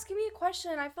were asking me a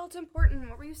question. I felt important.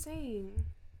 What were you saying?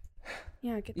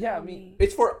 Yeah, get that. Yeah, I on mean, me.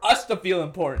 it's for us to feel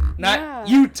important, not Yeah,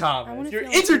 you, I Thomas. wanna You're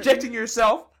feel interjecting important.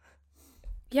 yourself.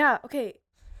 Yeah. Okay.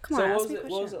 Come So on. what ask was me it?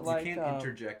 What was questions. it like? you can't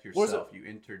interject what was it- yourself. You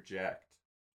interject.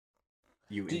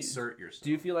 You Do you- insert yourself.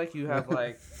 Do you feel like you have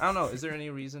like I don't know? Is there any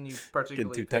reason you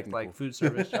particularly too picked like technical. food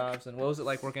service jobs? And what was it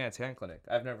like working at a tan clinic?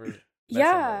 I've never. met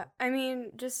Yeah, somebody. I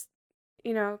mean, just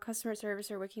customer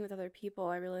service or working with other people.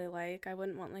 I really like. I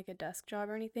wouldn't want like a desk job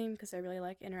or anything because I really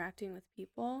like interacting with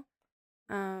people.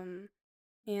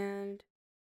 And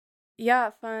yeah,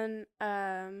 fun.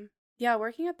 Yeah,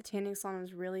 working at the tanning salon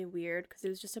was really weird because it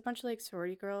was just a bunch of like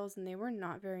sorority girls and they were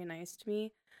not very nice to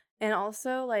me. And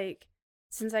also like,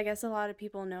 since I guess a lot of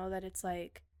people know that it's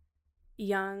like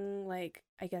young, like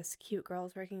I guess cute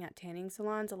girls working at tanning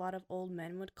salons, a lot of old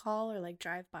men would call or like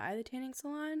drive by the tanning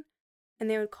salon and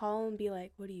they would call and be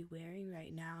like, "What are you wearing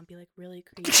right now?" and be like really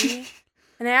creepy.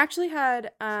 And I actually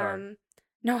had Sorry.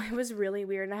 no, it was really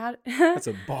weird. And I had That's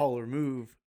a baller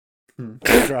move.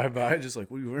 Drive by, just like,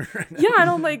 what are you wearing right now? Yeah, I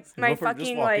don't like my Motherfucker, just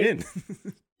fucking walk like in.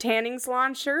 tanning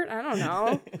salon shirt. I don't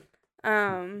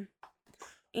know.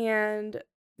 And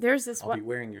there's this I'll one. be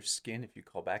wearing your skin if you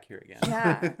call back here again.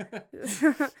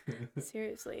 Yeah.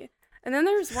 Seriously. And then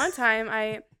there was one time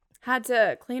I had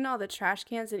to clean all the trash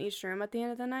cans in each room at the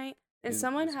end of the night, and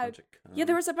someone had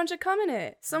there was a bunch of cum in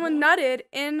it. Someone nutted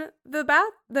in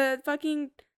the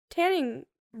fucking tanning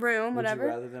room, Would whatever. you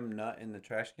rather them nut in the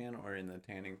trash can or in the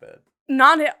tanning bed?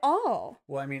 Not at all.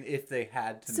 Well, I mean, if they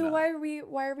had to So nut.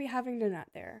 why are we having to nut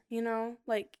there?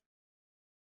 Like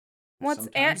what's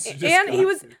Sometimes you just and he got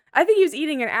was to. I think he was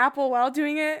eating an apple while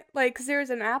doing it, like because there was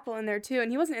an apple in there too, and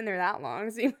he wasn't in there that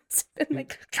long, so he must have been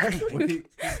like. Well, he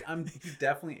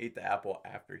definitely ate the apple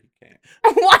after he came.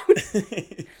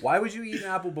 What? Why would you eat an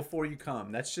apple before you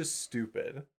come? That's just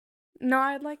stupid. No,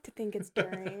 I'd like to think it's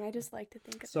during. I just like to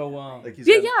think. So, that way. Like he's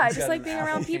Yeah, got- yeah, I he's just got like an being apple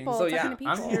around king. people. So talking yeah, to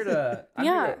people. I'm here to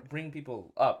Yeah. bring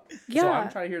people up. So Yeah.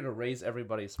 I'm trying here to raise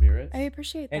everybody's spirits. I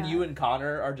appreciate that. And you and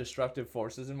Connor are destructive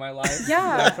forces in my life.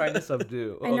 Yeah. that I'm trying to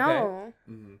subdue. I Okay? know.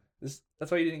 Mhm.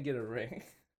 That's why you didn't get a ring.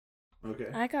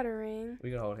 Okay. I got a ring. We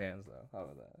can hold hands though. How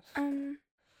about that?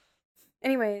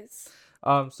 Anyways,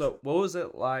 So what was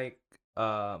it like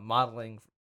modeling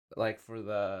like for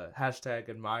the hashtag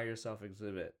admire yourself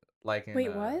exhibit? Like in, wait,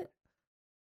 what?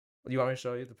 You want me to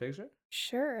show you the picture?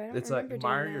 Sure. I don't It's like remember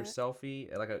admire doing your that.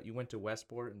 selfie. Like you went to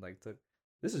Westport and like took.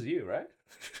 This is you, right?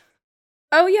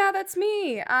 Oh yeah, that's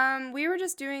me. We were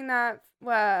just doing that.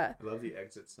 I love the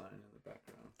exit sign in the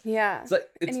background. Yeah. It's like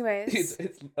Anyways.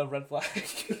 it's a red flag.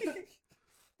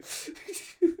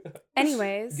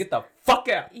 Anyways. Get the fuck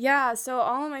out. Yeah, so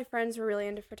all of my friends were really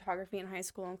into photography in high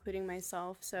school, including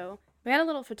myself. So we had a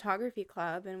little photography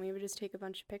club, and we would just take a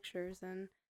bunch of pictures. And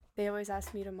they always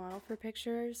asked me to model for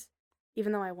pictures,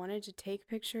 even though I wanted to take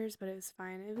pictures, but it was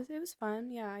fine. It was fun.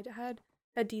 Yeah, I had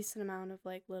a decent amount of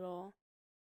like little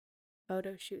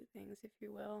photo shoot things, if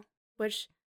you will. Which,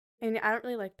 and I don't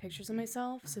really like pictures of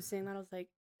myself, so seeing that I was like,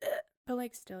 ugh. But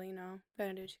like still,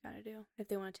 gotta do what you gotta do. If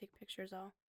they want to take pictures,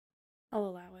 I'll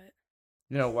allow it.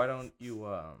 Why don't you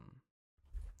have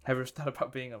you ever thought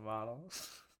about being a model?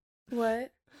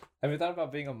 What? Have you thought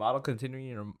about being a model, continuing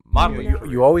your modeling? No.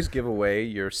 career? You always give away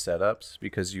your setups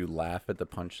because you laugh at the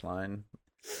punchline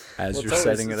as you're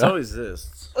setting it It's up. always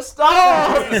this.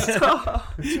 Stop!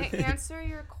 Stop! To answer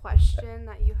your question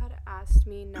that you had asked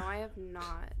me, no, I have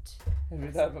not. Have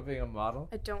you thought about being a model?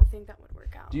 I don't think that would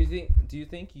work out. Do you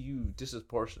think you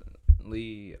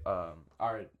disproportionately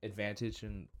are advantage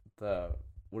in the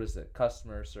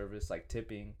customer service, like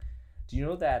tipping? Do you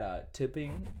know that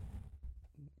tipping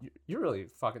you're really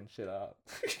fucking shit up.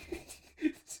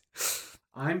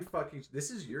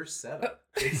 This is your setup.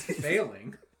 It's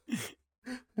failing.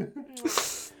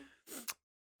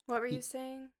 What were you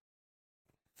saying?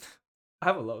 I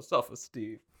have a low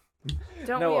self-esteem.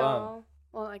 Don't No, we all?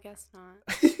 Well, I guess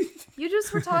not. You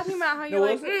just were talking about how you're No,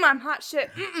 like, was it? I'm hot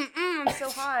shit. I'm so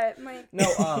hot. I'm like, No,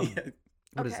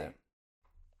 what is Okay. it?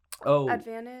 Oh,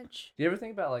 advantage. do you ever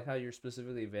think about like how you're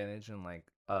specifically advantaged in like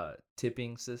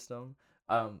tipping system?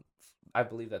 I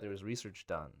believe that there was research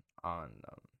done on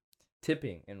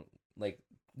tipping, and like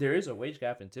there is a wage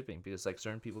gap in tipping because like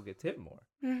certain people get tipped more.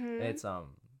 Mm-hmm. And it's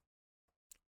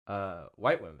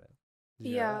white women. Did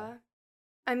you know Yeah. that?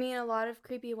 I mean, a lot of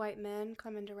creepy white men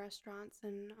come into restaurants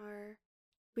and are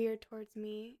weird towards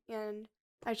me, and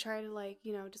I try to like,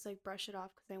 just like brush it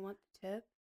off because I want the tip.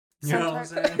 You know what I'm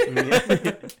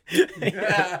Sometimes- saying?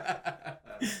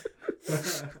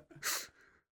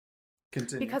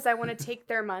 Continue. because I want to take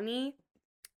their money.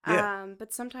 Yeah.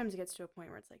 But sometimes it gets to a point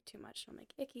where it's like too much. And I'm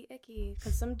like, icky.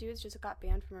 Because some dudes just got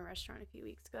banned from a restaurant a few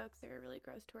weeks ago because they were really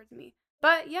gross towards me.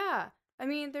 But yeah, I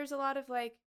mean, there's a lot of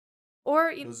like,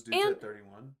 or Those dudes and at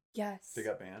 31, yes, they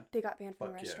got banned. they got banned from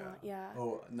Fuck a restaurant. Yeah.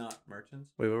 Oh, not merchants.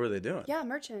 Wait, what were they doing? Yeah,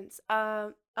 merchants.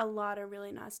 A lot of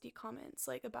really nasty comments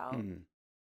like about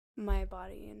my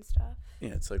body and stuff. Yeah,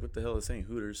 it's like, what the hell is saying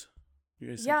Hooters? You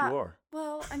guys Yeah. think you are?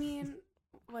 Well, I mean,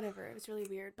 whatever. It was really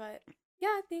weird, but yeah,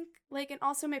 I think like, and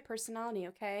also my personality.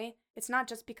 Okay, it's not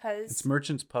just because It's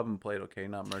merchants pub and plate, okay,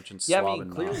 not merchants. Yeah, I slob mean,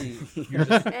 and clearly mouth. you're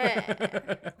just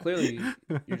Eh.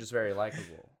 you're just very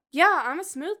likable. Yeah, I'm a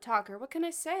smooth talker. What can I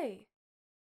say?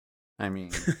 I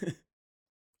mean, how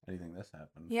do you think this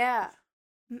happened? Yeah.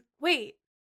 Wait.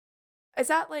 Is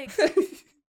that like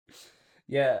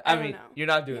Yeah, I I don't mean, know. you're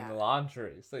not doing Yeah. the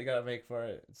laundry, so you gotta make for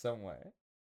it in some way.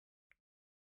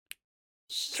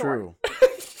 sure. True.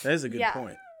 That is a good Yeah.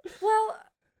 point. Well,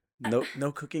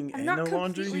 No cooking I'm and not no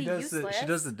laundry? completely She does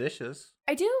the useless. dishes.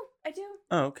 I do.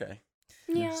 Oh, okay.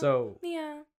 Yeah. So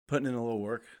yeah. Putting in a little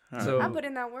work. All right. So- I put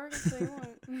in that work so you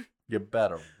want. You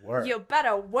better work. You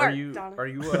better work, are you darling.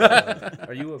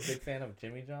 a big fan of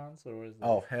Jimmy John's, or was it?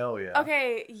 Oh hell yeah.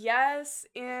 Okay, yes,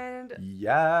 and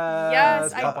Yes.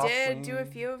 yes, I Papa did do a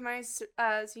Queen. few of my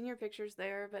senior pictures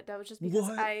there, but that was just because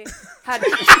What? I had.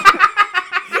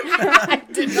 I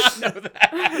did not know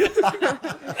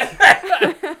that.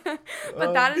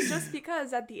 But that is just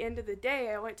because at the end of the day,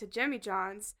 I went to Jimmy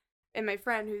John's, and my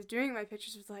friend who's doing my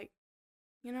pictures was like,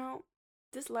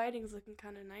 this lighting's looking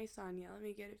kind of nice on you. Let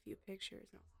me get a few pictures.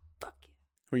 And I was like, fuck yeah.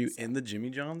 Were you in the Jimmy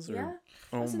John's? Or? Yeah.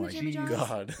 Oh was in the my Jimmy John's.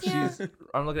 God. Yeah.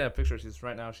 I'm looking at pictures.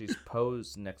 She's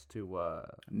posed next to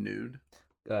Nude.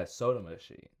 a soda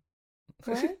machine.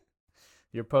 What?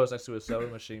 You're posed next to a soda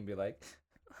machine. Be like,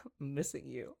 I'm missing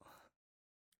you.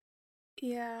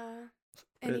 Yeah.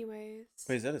 Wait, Anyways.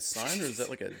 Wait, is that a sign or is that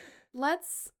like a...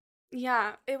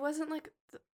 Yeah, it wasn't like.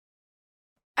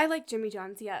 I like Jimmy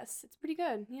John's, yes. It's pretty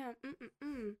good. Yeah.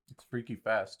 It's freaky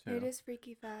fast too. It is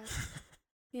freaky fast.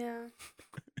 Yeah.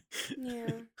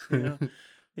 Yeah. Yeah.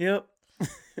 Yep.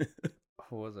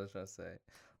 What was I trying to say?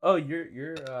 Oh, you're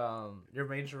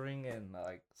majoring in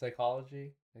like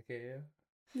psychology, okay?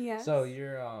 Yeah. So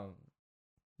you're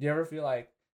you ever feel like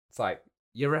it's like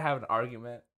you ever have an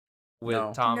argument with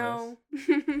No. Thomas? No.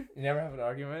 You never have an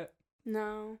argument?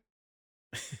 No.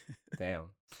 Damn.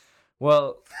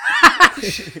 Well,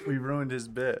 We ruined his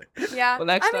bit. Yeah. Well,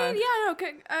 next I time- mean, yeah,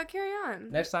 no, carry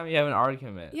on. next time you have an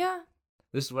argument, Yeah.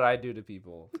 this is what I do to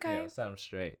people. Okay. Set them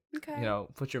straight. Okay.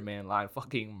 Put your man in line,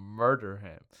 fucking murder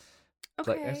him. It's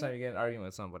Okay. like next time you get an argument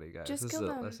with somebody, guys, Just this kill is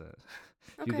them. listen.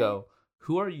 Okay. You go,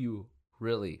 who are you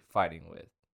really fighting with?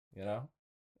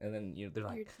 And then they're Your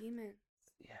like, demons.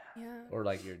 yeah. Yeah. Or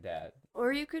like your dad.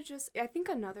 Or you could just, I think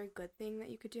another good thing that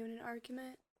you could do in an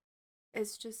argument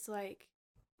is just like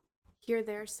hear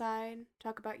their side,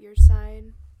 talk about your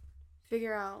side,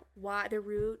 figure out why the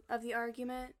root of the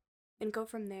argument, and go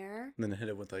from there. And then hit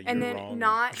it with a And "you're then wrong,"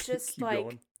 not just keep like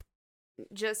going.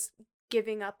 just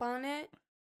giving up on it.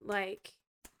 Like,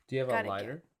 Do you have Gotta a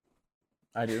lighter?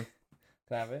 I do.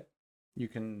 Can I have it? You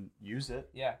can use it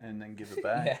Yeah. and then give it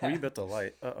back. Yeah. Where you bet the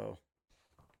light? Uh-oh.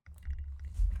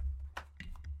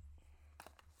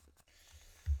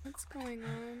 what's going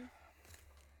on?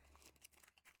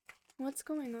 What's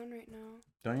going on right now?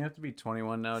 Don't you have to be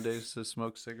 21 nowadays to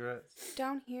smoke cigarettes?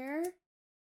 Down here?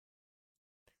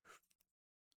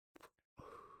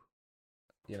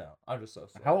 I'm just so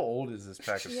sorry. How old is this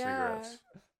pack of Yeah. cigarettes?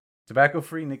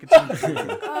 Tobacco-free, nicotine-free.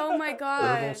 Oh my god.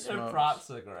 Herbal They're smokes. prop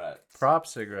cigarettes. Prop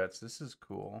cigarettes. This is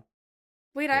cool.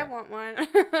 Wait, Yeah. I want one.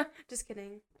 Just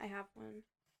kidding. I have one.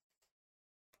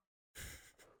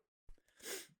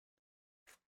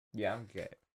 Yeah, I'm gay.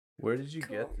 Where did you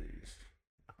Cool. get these?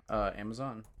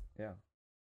 Amazon. Yeah.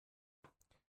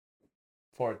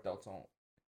 For adults only.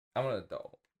 I'm an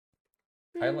adult.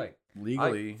 I Mm. like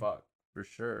Legally. I fuck. for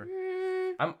sure.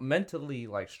 I'm mentally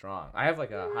like strong. I have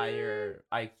like a higher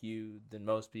IQ than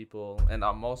most people, and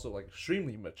I'm also like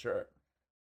extremely mature.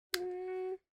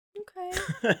 Okay.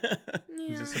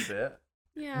 Yeah. Is this a bit?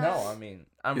 Yeah. No, I mean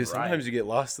I'm Dude, right. sometimes you get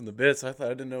lost in the bits. I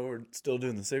didn't know we're still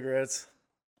doing the cigarettes.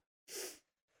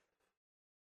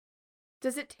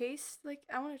 Does it taste like?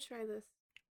 I want to try this.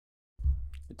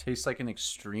 It tastes like an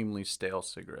extremely stale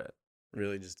cigarette.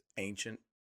 Really just ancient.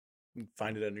 You can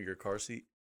find it under your car seat.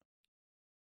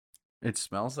 It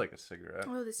smells like a cigarette.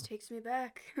 Oh, this takes me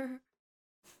back.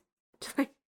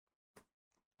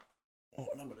 Oh,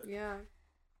 no, but Yeah.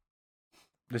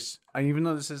 Even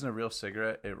though this isn't a real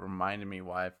cigarette, it reminded me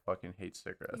why I fucking hate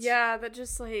cigarettes. Yeah, that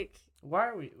just like Why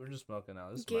are we're just smoking now?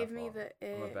 This is gave my me fault.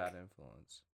 the I'm a ick. bad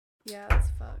influence. Yeah, that's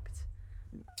fucked.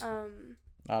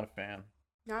 Not a fan.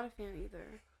 Not a fan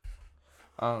either.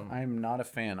 I'm not a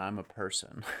fan. I'm a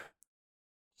person.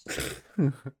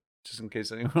 Just in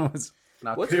case anyone was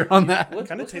not clear on that.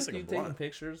 Kinda What's tastes with like a you taking blunt.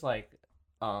 pictures like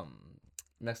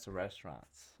next to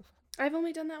restaurants. I've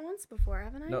only done that once before,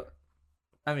 haven't I? No,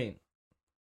 I mean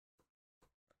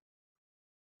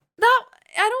That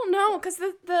I don't know, cause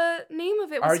the name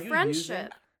of it was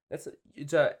Friendship.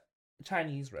 It's a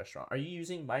Chinese restaurant. Are you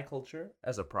using my culture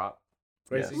as a prop?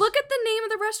 Gracie? Yes. Look at the name of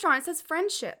the restaurant. It says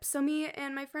Friendship. So me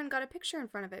and my friend got a picture in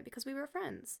front of it because we were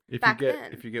friends back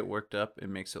then. If you get worked up, it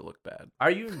makes it look bad.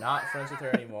 Are you not friends with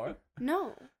her anymore?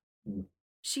 No,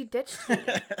 she ditched me.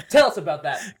 Tell us about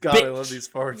that. God, I bitch. love these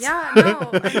farts. Yeah, no.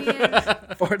 I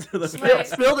mean, Farts are the Spill, Like-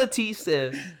 spill the tea,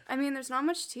 sis. I mean, there's not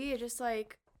much tea. Just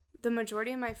like the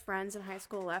majority of my friends in high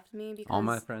school left me because All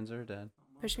my friends are dead.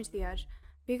 pushed me to the edge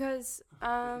because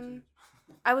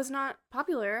I was not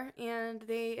popular and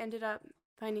they ended up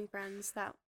finding friends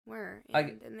that were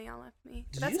and they all left me.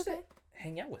 But Did that's you okay.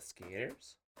 hang out with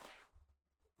skaters?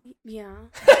 Yeah.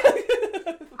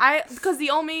 Because the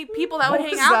only people that would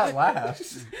hang was out that with laugh?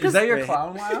 Is that your Wait,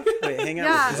 clown laugh? Wait, hang out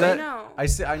Yeah, with Is that- I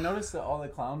know. I noticed that all the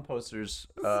clown posters.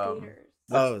 Skaters.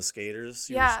 Oh, skaters.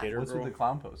 You're Yeah. a skater What's girl? with the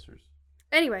clown posters?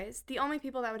 Anyways, the only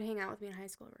people that would hang out with me in high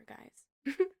school were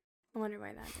guys. I wonder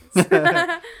why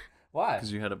that is. Why?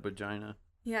 Because you had a vagina.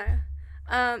 Yeah.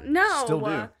 No. Still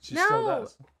do. She no. still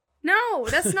does. No,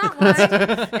 that's not why.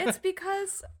 It's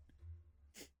because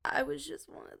I was just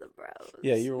one of the bros.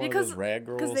 Yeah, you were one Because- of those rag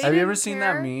because girls. they Have you ever didn't seen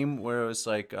care. that meme where it was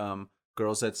like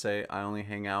girls that say I only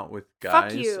hang out with Fuck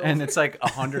guys, you. and it's like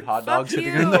 100 hot Fuck dogs you.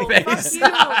 hitting her in the Fuck face? you.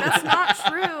 That's not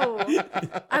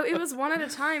true. It was one at a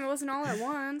time. It wasn't all at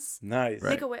once. Nice.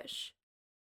 Right. Make a wish.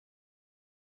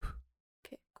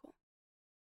 Okay, cool.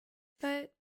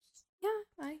 But yeah,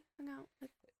 I hung out with,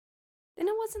 and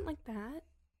it wasn't like that.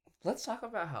 Let's talk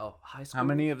about how high school. How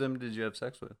many of them did you have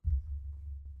sex with?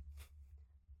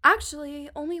 Actually,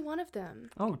 only one of them.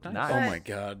 Oh, Nice. Oh But- my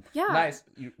god. Yeah. Nice.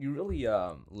 You really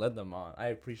led them on. I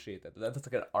appreciate that. That's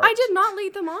like an art. I did not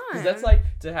lead them 'Cause on. that's like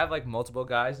to have like multiple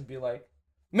guys and be like,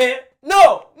 man,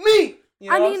 no, me. You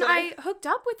know I what mean, I'm saying? I hooked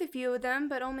up with a few of them,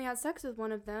 but only had sex with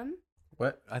one of them.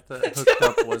 What? I thought hooked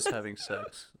up was having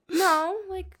sex. No,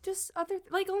 like just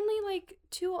like only like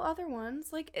two other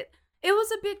ones. Like it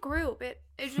was a big group. It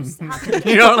just happened.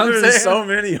 You know what I'm There's saying? so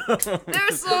many of them.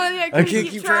 There's so many I I couldn't can't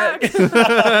keep keep track.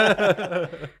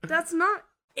 track. That's not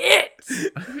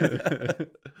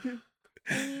it.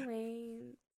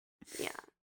 Anyway, yeah,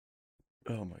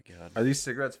 Oh my god. Are these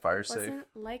cigarettes fire safe? wasn't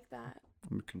like that.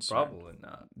 I'm concerned. Probably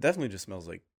not. Definitely just smells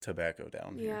like tobacco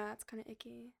down here. Yeah, it's kind of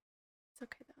icky. It's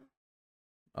okay though.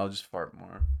 I'll just fart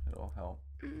more. It'll help.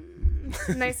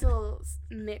 Nice little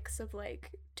mix of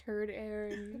like turd air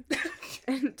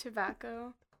and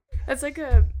tobacco. That's like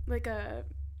a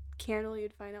candle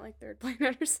you'd find at like Third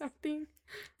Planet or something.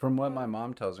 From what my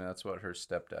mom tells me, that's what her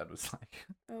stepdad was like.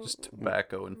 Oh, Just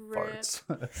tobacco and Rip.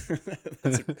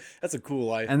 farts. that's a cool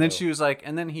life. And then though. she was like,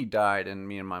 and then he died, and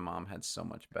me and my mom had so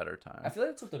much better I time. feel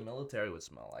like that's what the military would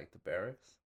smell like. The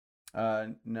barracks.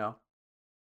 No.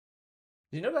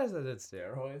 Do you know guys that did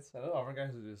steroids? I know other guys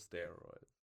who did steroids.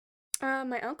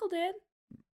 my uncle did,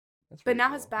 That's but pretty now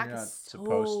cool. his back You're not is so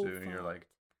supposed to. You're fucked. like,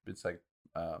 it's like,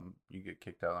 you get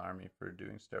kicked out of the army for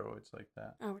doing steroids like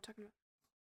that. Oh, we're talking about.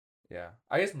 Yeah,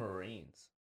 I guess Marines.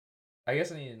 I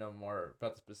guess I need to know more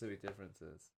about the specific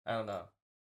differences. I don't know.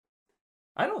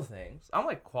 I know things. I'm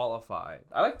like qualified.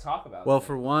 I like to talk about. Well, things.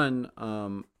 for one,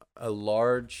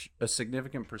 a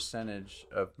significant percentage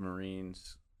of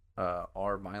Marines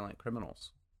are violent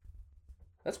criminals.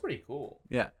 That's pretty cool.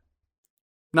 Yeah.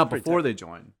 Not Pretty before they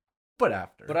join, but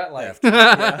after. But I like.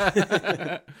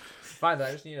 Yeah. Fine.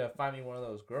 I just need to find me one of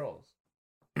those girls.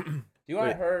 Do you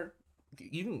want to Wait. heard?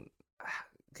 You can.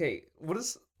 Okay. What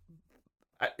is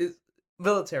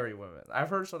military women? I've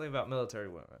heard something about military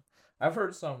women. I've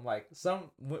heard some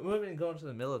women go into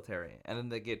the military and then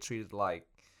they get treated like,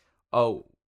 oh,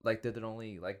 like they're the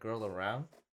only like girl around,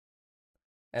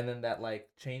 and then that like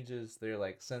changes their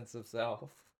like sense of self.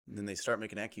 And then they start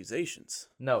making accusations.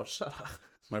 No, shut up.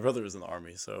 My brother was in the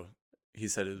Army, so he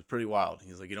said it was pretty wild.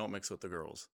 He's like, you don't mix with the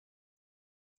girls.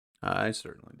 I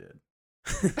certainly did.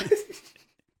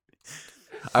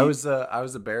 I was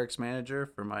a barracks manager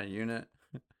for my unit,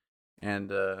 and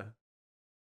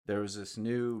there was this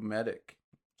new medic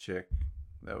chick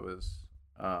that was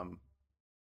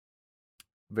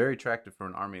very attractive for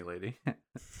an Army lady,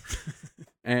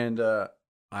 and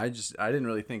I didn't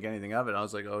really think anything of it. I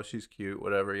was like, oh, she's cute,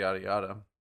 whatever, yada yada.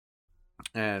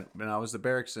 And when I was the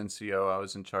barracks NCO, I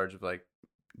was in charge of like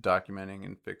documenting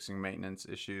and fixing maintenance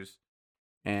issues,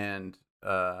 and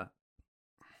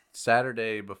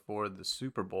Saturday before the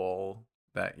Super Bowl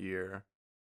that year,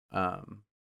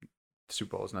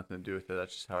 Super Bowl has nothing to do with it.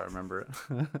 That's just how I remember it.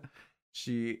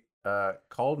 She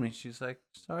called me. She's like,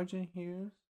 Sergeant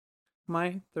Hughes,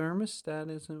 my thermostat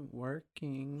isn't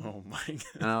working. Oh my God.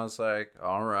 And I was like,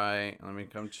 all right, let me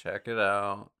come check it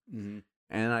out. Mm-hmm.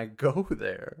 And I go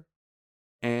there,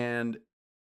 and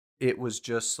it was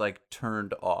just like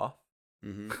turned off.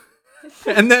 Mm-hmm.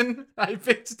 And then I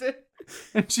fixed it.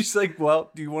 And she's like, well,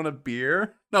 do you want a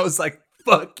beer? And I was like,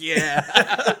 fuck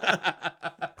yeah.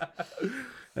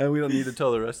 And we don't need to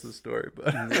tell the rest of the story,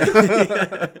 but.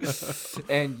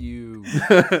 And you.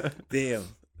 Damn.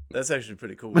 That's actually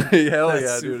pretty cool. Hell That's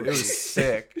yeah, super dude. It was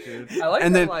sick, dude. I like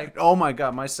and that, then, like, oh my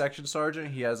God, my section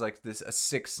sergeant, he has like a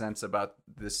sixth sense about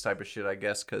this type of shit, I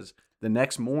guess, because the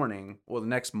next Monday,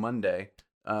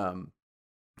 we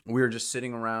were just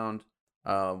sitting around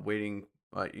waiting.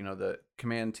 The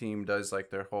command team does like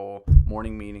their whole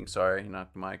morning meeting. Sorry,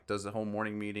 not the mic. Does the whole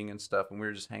morning meeting and stuff, and we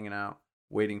were just hanging out,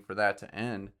 waiting for that to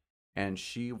end. And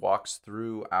she walks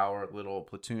through our little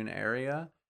platoon area,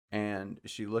 and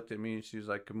she looked at me, and she was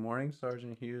like, "Good morning,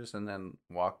 Sergeant Hughes," and then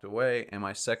walked away. And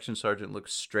my section sergeant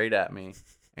looks straight at me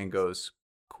and goes,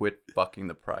 "Quit fucking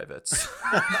the privates."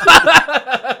 I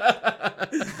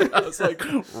was like,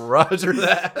 "Roger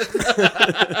that."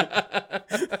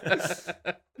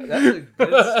 That's a good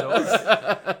story.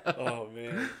 Oh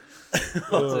man.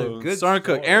 That's a good Sergeant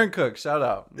Cook, story. Aaron Cook, shout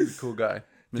out. He's a cool guy.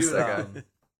 Miss Dude, that guy.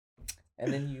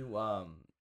 and then you I'm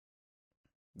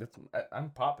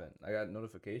popping. I got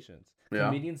notifications. Yeah.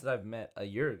 Comedians that I've met a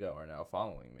year ago are now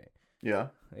following me. Yeah.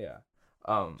 Yeah.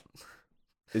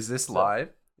 Is this So- live?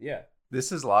 Yeah.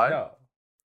 This is live? No.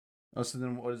 Oh, so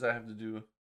then what does that have to do?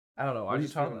 I don't know. What are you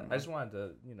talking about? I just wanted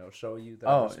to, show you that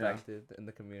Oh, I'm respected in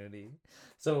the community.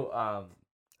 So,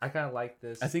 I kind of like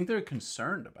this. I think they're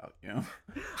concerned about you.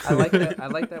 I like that. I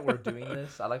like that we're doing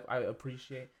this. I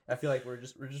appreciate. I feel like we're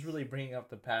just really bringing up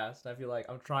the past. I feel like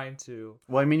I'm trying to.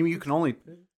 Well, I mean, you can only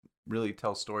really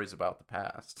tell stories about the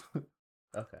past.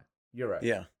 Okay, you're right.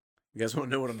 Yeah. You guys want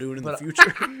to know what I'm doing in the But-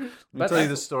 future? Let me But tell you the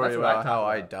that's- story that's what I about talk how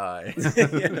I about. die. I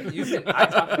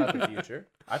talk about the future.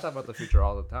 I talk about the future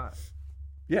all the time.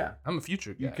 Yeah. I'm a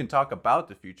future guy. You can talk about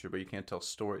the future, but you can't tell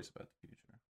stories about the future.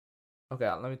 Okay,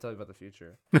 let me tell you about the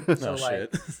future. No like,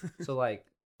 shit. So like,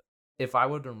 if I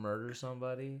were to murder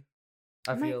somebody,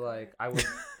 I Oh my feel God. like I would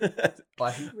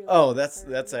like. Really Oh, absurd.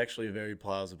 that's actually a very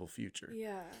plausible future.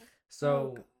 Yeah.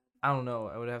 So God. I don't know.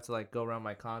 I would have to like go around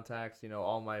my contacts.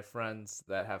 All my friends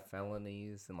that have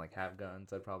felonies and like have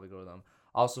guns. I'd probably go to them.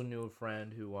 Also knew a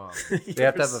friend who They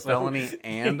have to have a felony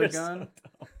and a gun?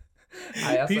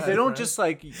 I also They had a don't friend- just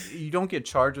like, you don't get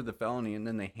charged with a felony and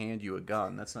then they hand you a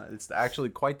gun. That's not, it's actually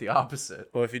quite the opposite.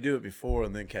 Well, if you do it before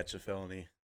and then catch a felony.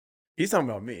 He's talking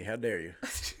about me. How dare you?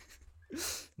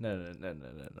 No.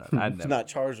 I He's never. not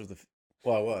charged with the.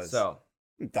 Well, I was. So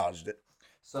Dodged it.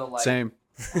 like Same.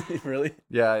 Really?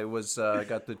 Yeah, it was, I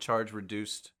got the charge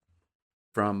reduced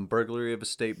from burglary of a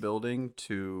state building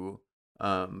to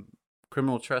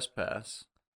criminal trespass.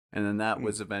 And then that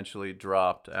was eventually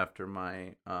dropped after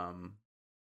my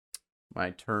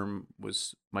my term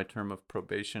of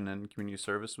probation and community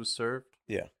service was served.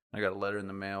 Yeah. I got a letter in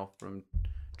the mail from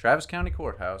Travis County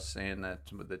Courthouse saying that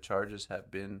the charges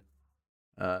have been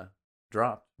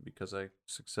dropped because I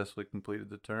successfully completed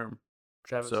the term.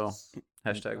 Travis. So, is-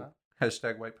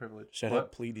 Hashtag white privilege. Shut What?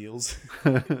 up, plea deals.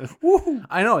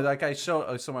 I know, like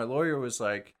so my lawyer was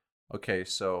like, okay,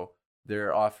 so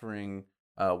they're offering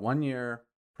 1 year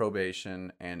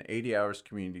probation and 80 hours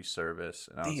community service.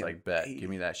 And I was Damn, like, bet, 80. give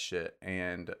me that shit.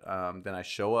 And then I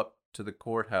show up to the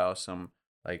courthouse. I'm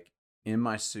like in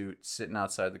my suit, sitting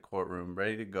outside the courtroom,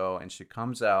 ready to go. And she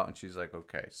comes out and she's like,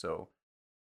 okay, so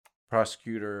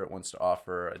prosecutor wants to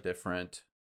offer a different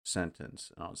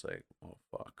sentence. And I was like, oh,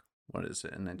 fuck, what is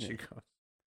it? And then she goes,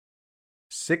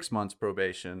 6 months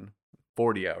probation,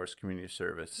 40 hours community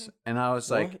service. And I was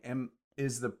like,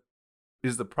 is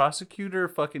the prosecutor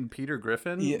fucking Peter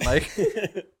Griffin? Yeah. Like,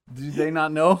 do they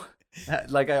not know?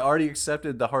 Like, I already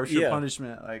accepted the harsher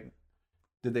punishment. Like,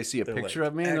 did they see a They're picture like,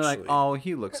 of me? And they're like, "Actually." oh,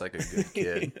 he looks like a good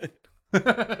kid.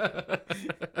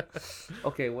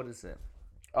 Okay, what is it?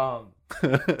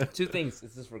 Two things.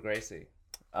 This is for Gracie.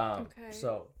 Okay.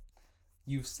 So,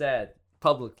 you've said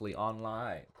publicly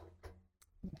online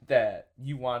that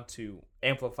you want to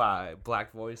amplify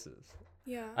Black voices.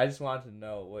 Yeah. I just want to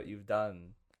know what you've done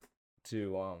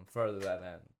to further that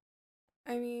end.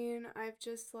 I mean, I've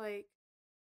just like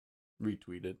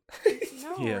Retweeted.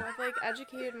 no, Yeah. I've like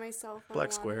educated myself on Black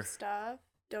a lot Square. of stuff.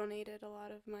 Donated a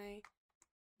lot of my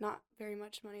not very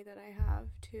much money that I have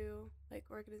to like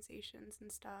organizations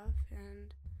and stuff,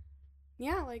 and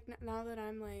yeah, like now that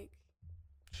I'm like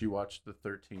She watched the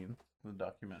 13th, the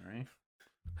documentary.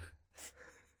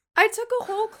 I took a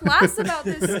whole class about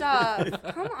this stuff.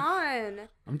 Come on.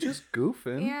 I'm just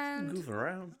goofing. And Goofing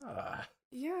around.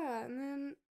 yeah, and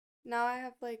then now I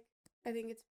have like I think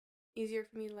it's easier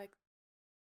for me to like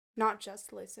not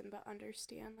just listen but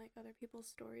understand like other people's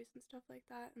stories and stuff like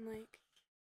that, and like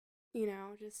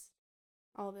just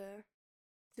all the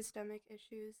systemic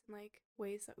issues and like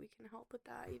ways that we can help with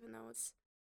that, even though it's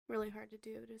really hard to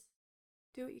do. Just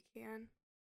do what you can,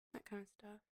 that kind of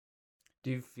stuff.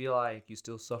 Do you feel like you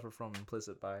still suffer from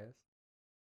implicit bias?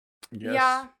 Yes.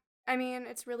 Yeah, I mean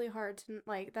it's really hard to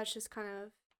like. That's just kind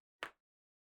of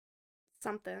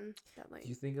something that like. Do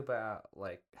you think about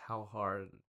like how hard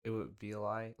it would be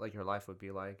like your life would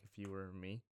be like if you were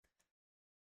me?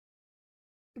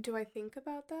 Do I think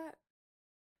about that?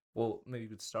 Well, maybe you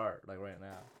could start like right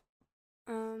now.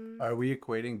 Are we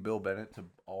equating Bill Bennett to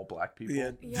all Black people?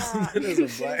 Yeah, He's he a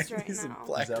is black, right he's now. a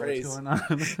black Is that race. what's going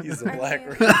on? He's a I black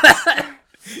mean-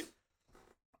 race.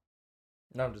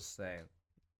 No, I'm just saying.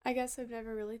 I guess I've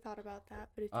never really thought about that,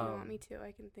 but if you want Um, me to,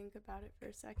 I can think about it for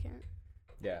a second.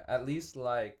 Yeah, at least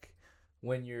like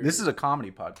when you're. This is a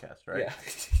comedy podcast, right? Yeah.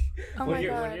 Oh when my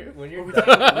you're, God. When you're We're done,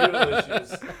 talking real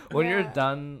issues. when you're Yeah.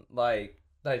 done like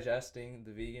digesting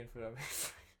the vegan food,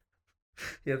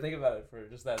 yeah, think about it for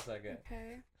just that second.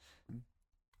 Okay.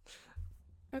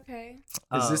 Okay.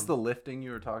 Is this the lifting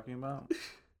you were talking about?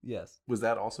 Yes. Was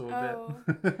that also a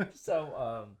bit?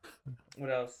 So what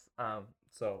else?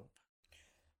 So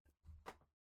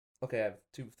okay, I have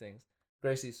two things.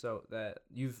 Gracie, so that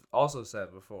you've also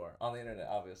said before on the internet,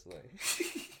 obviously,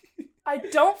 I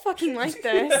don't fucking like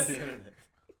this.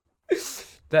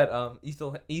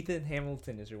 that Ethan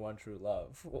Hamilton is your one true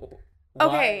love.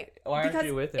 Okay, why aren't because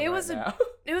you with him it right was a- now?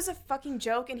 It was a fucking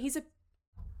joke, and he's a.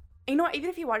 You know what? Even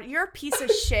if you watch it, you're a piece of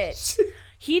shit.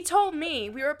 He told me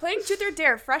we were playing Truth or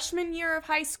Dare freshman year of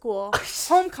high school,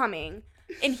 homecoming,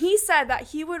 and he said that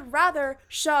he would rather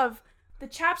shove the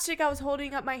chapstick I was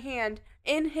holding up my hand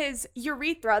in his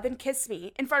urethra than kiss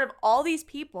me in front of all these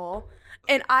people,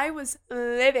 and I was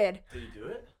livid. Did you do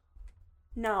it?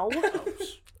 No.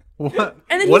 What?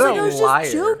 And then What he's a like, I was liar.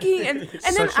 just joking. And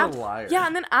then Such a liar. Yeah,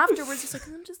 and then afterwards he's like,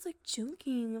 I'm just like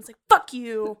joking. I was like, fuck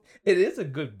you. It is a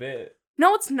good bit.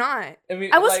 No, it's not. I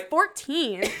mean, I was like,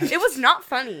 14. It was not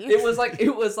funny. it was like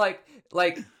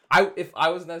if I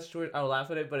was in that situation, I would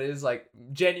laugh at it, but it is like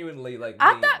genuinely like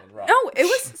At mean that, and wrong. no, it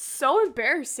was so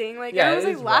embarrassing. Like Yeah, I was it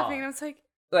like is laughing. wrong. And I was like,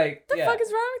 Like what the fuck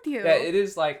is wrong with you? Yeah, it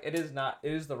is like it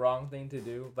is the wrong thing to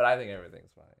do, but I think everything's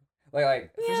funny.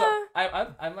 Like for some,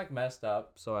 I'm like messed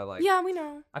up, so I like Yeah, we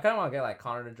know. I kind of want to get like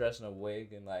Connor to dress in a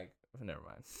wig and like never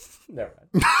mind, never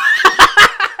mind.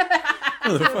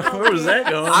 Where was that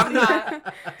going? I'm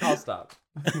not. I'll stop.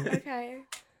 Okay.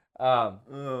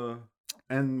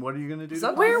 And what are you gonna do?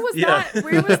 Some- Where was Yeah. that?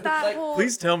 Where was that Like, whole?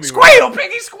 Please tell me. Squeal,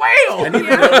 piggy, squeal! I need, to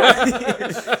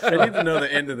know, I need to know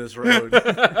the end of this road.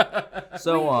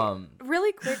 So Wait.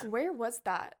 Really quick, where was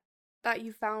that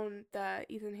you found the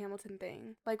Ethan Hamilton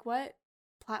thing? Like, what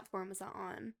platform was that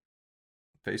on?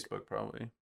 Facebook, probably.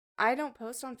 I don't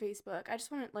post on Facebook. I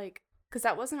just want to like, cause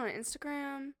that wasn't on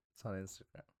Instagram. it's on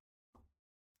Instagram.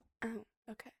 Oh,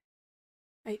 okay.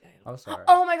 I'm sorry.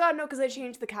 Oh my god, no, because I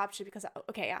changed the caption because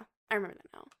okay, yeah, I remember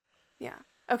that now. Yeah.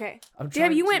 Okay. I'm Damn,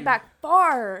 trying you went to- back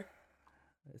far.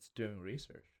 It's doing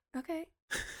research. Okay.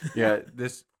 Yeah,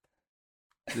 this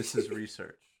is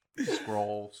research.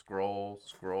 Scroll.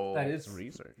 That is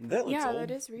research. That looks Yeah, old. that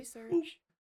is research.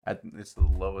 It's the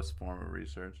lowest form of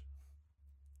research.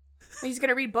 He's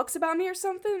gonna read books about me or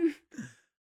something.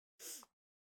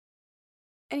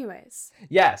 Anyways,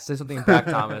 Yes, say something back,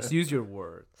 Thomas. Use your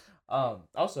words.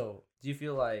 Also, do you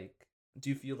feel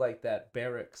like that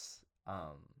barracks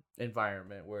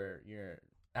environment where you're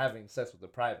having sex with the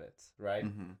privates, right?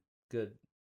 Mm-hmm. Good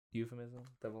euphemism,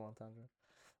 double entendre.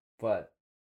 But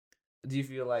do you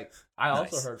feel like I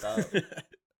also Nice. heard that?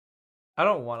 I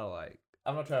don't want to like.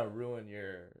 I'm not trying to ruin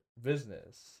your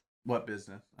business, What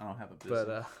business? I don't have a business.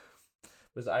 but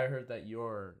because I heard that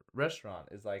your restaurant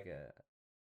is like a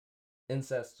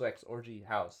incest, sex, orgy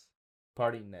house,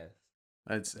 party nest.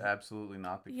 It's absolutely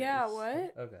not the case. Yeah,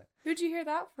 what? Okay, Who'd you hear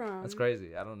that from? that's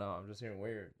crazy. I don't know. I'm just hearing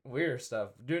weird stuff.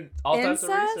 Doing all types of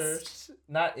Incest? research.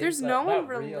 Not There's incest, no one not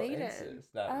real related. incest,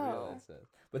 not real Oh. incest.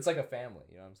 But it's like a family.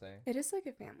 You know what I'm saying? It is like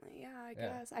a family. Yeah, I Yeah.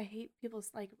 guess. I hate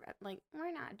people's like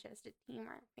we're not just a team,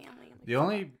 we're a family. I'm like, The "Fuck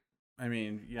only, off." I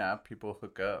mean, yeah, people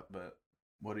hook up, but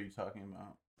what are you talking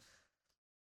about?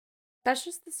 That's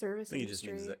just the I service think it just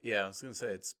industry. means that. Yeah, I was gonna say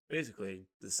it's basically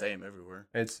the same everywhere.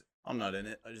 It's I'm not in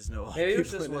it. I just know. Maybe it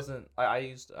people just in it. wasn't.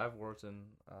 I've worked in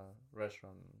a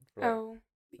restaurant. For like, Oh,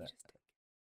 we that- just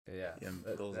yeah. Yeah,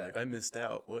 that- Bill's that- like, I missed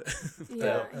out. What?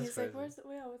 yeah. that's He's like, crazy.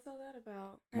 what's all that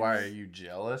about? why are you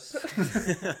jealous?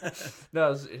 No, it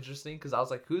was interesting because I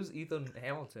was like, "Who's Ethan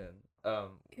Hamilton?" Yeah.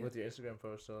 With your Instagram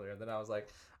post earlier. And then I was like,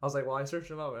 well, I searched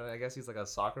him up, and I guess he's like a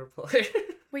soccer player.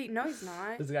 Wait, no, he's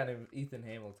not. There's a guy named Ethan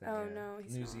Hamilton. Oh, yeah. no,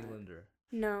 he's New not. Zealander.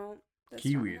 No, that's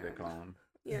Kiwi, not they him. call him.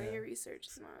 Yeah, Yeah. your research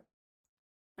is not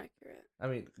accurate. I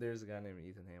mean, there's a guy named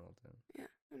Ethan Hamilton. Yeah,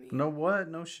 I mean. No what?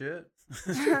 No shit.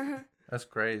 That's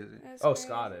crazy. That's Oh, crazy.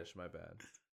 Scottish. My bad.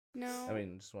 No. I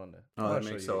mean, just wanted to. Oh, wanna that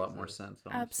show makes you a he lot more exists. sense.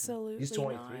 honestly. Absolutely. He's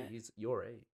 23. Not. He's your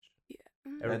age.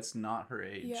 Mm, Every- That's not her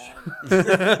age. Yeah.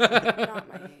 Not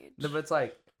my age. No, but it's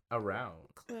like around.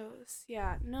 Close.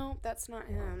 Yeah. No, that's not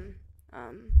him.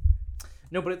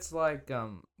 No, but it's like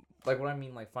what I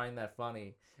mean, like, find that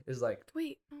funny is like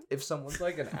Wait. No. if someone's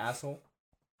like an asshole,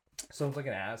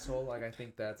 like I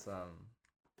think that's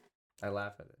I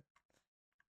laugh at it.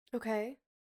 Okay.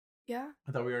 Yeah.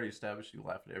 I thought we already established you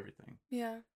laugh at everything.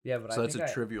 Yeah. Yeah, but So I that's think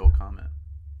a I- trivial comment.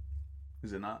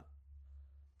 Is it not?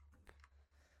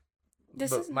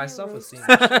 This but is my not a self-esteem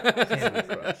roast. can be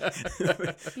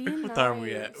crushed. Be What time are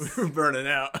we at? nice. We're burning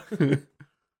out.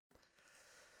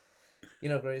 You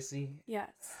know, Gracie,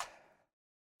 Yes.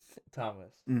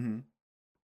 Thomas, Mm-hmm.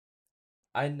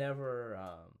 I never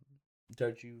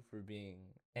judge you for being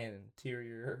an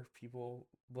interior people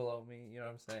below me. You know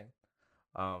what I'm saying?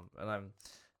 And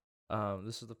I'm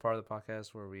this is the part of the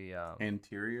podcast where we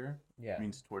Anterior yeah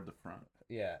means toward the front.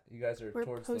 yeah you guys are We're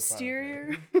towards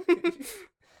posterior. the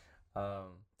front.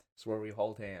 It's where we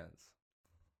hold hands.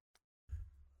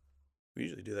 We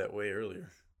usually do that way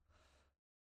earlier.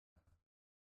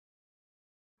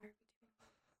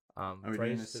 Are we doing a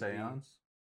praise to be- seance?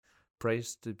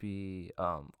 praise to be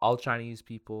all Chinese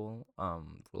people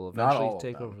will Not eventually all of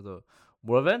take them. over the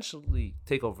will eventually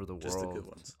take over the Just the world good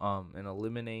ones. and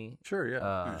eliminate Sure,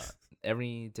 yeah.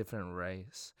 every different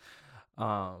race.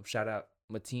 Shout out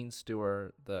Mateen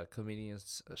Stewart, the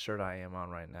comedian's shirt I am on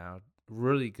right now.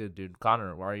 Really good dude.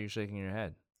 Connor, why are you shaking your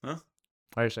head? Huh?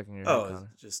 Why are you shaking your Oh, head, I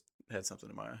Connor? just had something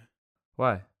in my eye.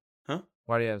 Why? Huh?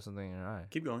 Why do you have something in your eye?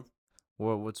 Keep going.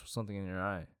 What's something in your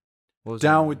eye? What was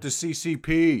Down it? with the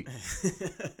CCP.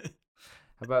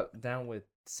 How about down with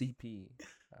CP?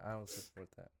 I don't support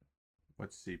that.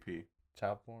 What's CP?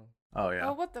 Child porn. Oh, yeah.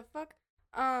 Oh, what the fuck?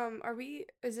 Are we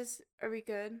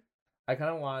good? I kind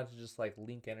of wanted to just like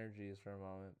link energies for a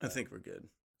moment. I but- think we're good.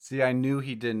 See, I knew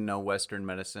he didn't know Western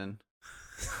medicine.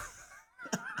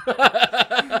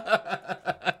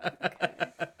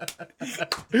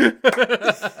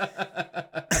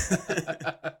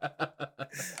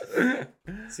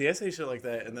 See, I say shit like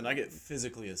that, and then I get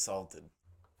physically assaulted.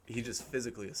 He just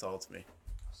physically assaults me.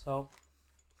 So,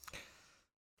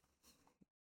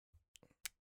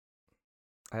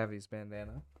 I have these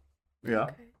bandana. Yeah.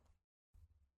 Okay.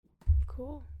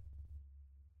 Cool.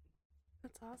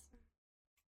 That's awesome.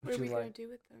 What Would are we you gonna like? do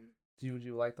with them? Would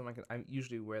you like them? I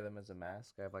usually wear them as a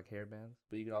mask. I have like hairbands,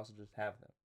 but you could also just have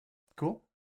them. Cool.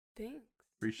 Thanks.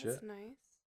 Free That's shit. nice.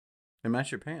 They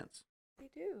match your pants. They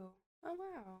do. Oh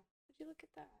wow. Would you look at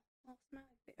that? Oh, smiley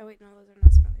face. Oh wait, no, those are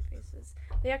not smiley faces.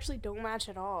 They actually don't match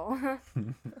at all.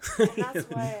 And that's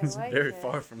why I It's like very it.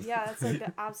 far from. Yeah, it's like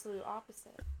the absolute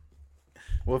opposite.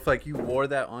 Well, if like you wore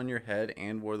that on your head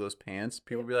and wore those pants,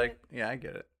 people would be like, "Yeah, I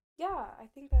get it." Yeah, I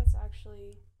think that's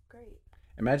actually great.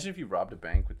 Imagine if you robbed a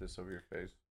bank with this over your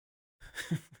face.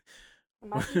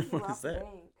 Imagine if you What is robbed a that?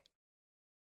 bank.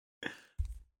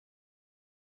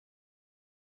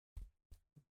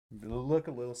 Look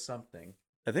a little something.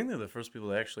 I think they're the first people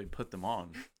to actually put them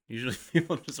on. Usually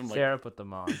people just I'm like, Sarah put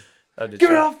them on. Give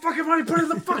me all the fucking money, put it in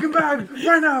the fucking bag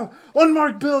right now.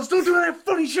 Unmarked bills, don't do that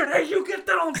funny shit. Hey, you get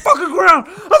that on the fucking ground.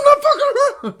 I'm not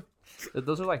fucking around.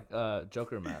 Those are like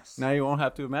Joker masks. Now you won't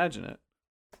have to imagine it.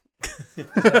 You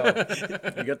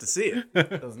got to see it.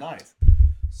 That was nice.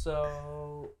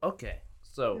 So okay.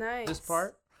 So Nice. this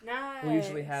part Nice. we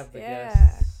usually have the yeah.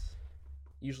 guests.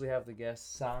 Usually have the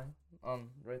guest sign on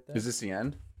right there. Is this the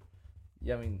end?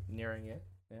 Yeah, I mean nearing it.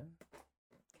 Yeah.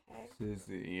 Okay. This is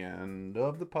the end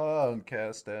of the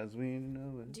podcast as we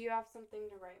know it. Do you have something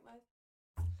to write with?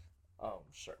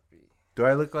 Sharpie. Do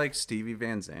I look like Stevie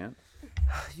Van Zandt?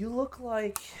 You look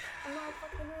like I'm not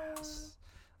fucking around.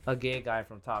 a gay guy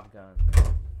from Top Gun.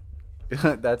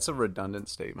 That's a redundant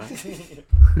statement.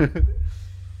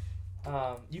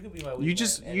 You could be my. You wingman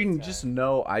just anytime.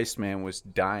 know Iceman was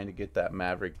dying to get that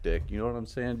Maverick dick. You know what I'm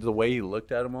saying? The way he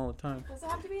looked at him all the time. Does it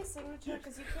have to be a signature?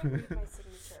 Because you can't read my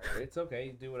signature. It's okay.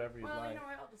 You do whatever you Well, like. you know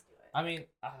what? I'll just do it. I mean,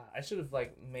 I should have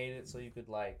like made it so you could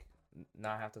like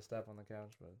not have to step on the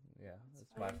couch, but yeah, it's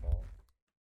my fine. fault.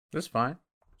 That's fine.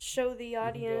 Show the You can go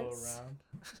audience. around.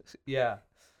 Yeah,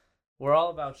 we're all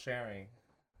about sharing.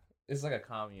 It's like a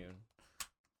commune.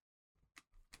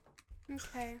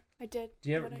 Okay, I did. Do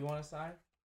you what you want to sign?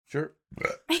 Sure.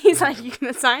 He's like, you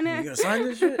gonna sign it? You gonna sign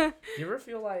this shit? Do you ever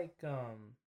feel like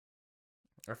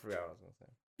I forgot what I was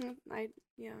gonna say.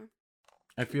 Yeah.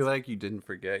 I feel like you didn't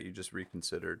forget. You just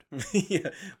reconsidered. Yeah,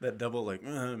 that double maybe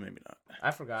not.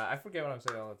 I forgot. I forget what I'm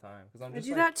saying all the time because I'm I just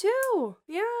do like, that too.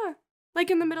 Yeah. Like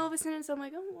in the middle of a sentence, I'm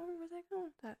like, oh, where was I going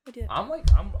with that? I do that. I'm like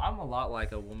I'm a lot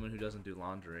like a woman who doesn't do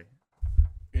laundry.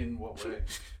 In what way?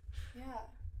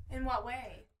 Yeah. In what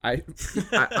way?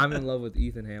 I'm in love with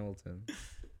Ethan Hamilton.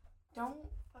 Don't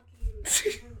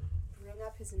fucking even bring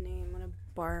up his name. I'm gonna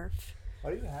barf.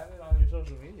 Why do you have it on your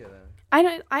social media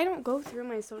then? I don't go through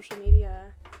my social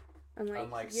media.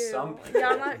 Unlike you. some people.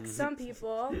 Yeah, unlike some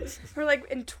people. Or like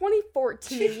in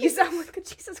 2014, you sound like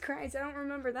Jesus Christ. I don't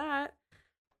remember that.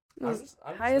 It was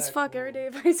I'm high as that fuck cool. every day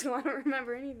of high school. I don't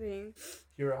remember anything.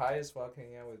 You were high as fuck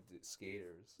hanging out with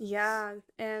skaters. Yeah,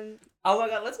 and Oh my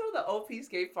god, let's go to the OP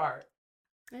skate park.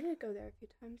 I did go there a few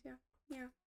times. Yeah, yeah.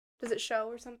 Does it show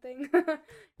or something?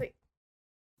 Wait.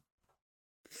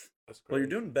 That's Well, you're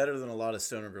doing better than a lot of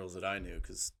stoner girls that I knew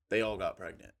because they all got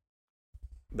pregnant.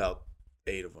 About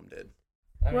 8 of them did.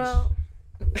 I mean, Well,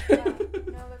 yeah. No,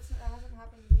 that hasn't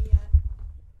happened to me yet.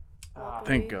 Ah.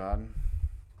 Thank Luckily. God.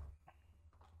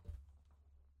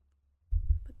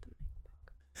 Put the mic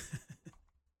back.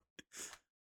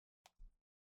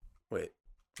 Wait,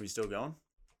 are we still going?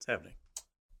 What's happening?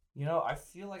 you know, I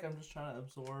feel like I'm just trying to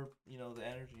absorb, you know, the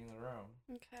energy in the room.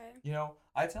 Okay. You know,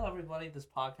 I tell everybody this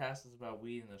podcast is about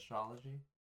weed and astrology.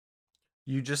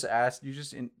 You just asked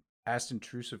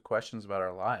intrusive questions about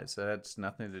our lives. That has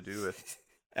nothing to do with.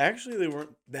 Actually, they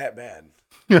weren't that bad.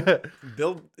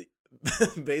 Bill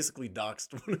basically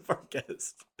doxed one of our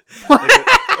guests.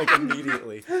 like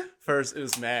immediately. First, it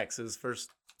was Max. His first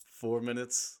 4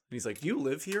 minutes. And he's like, "Do you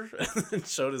live here?" And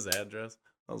showed his address.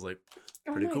 I was like,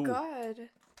 pretty oh my cool. God.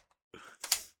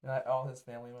 All his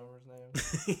family members'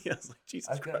 names. Yeah, I was like, Jesus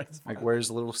I've got- Christ. Like where his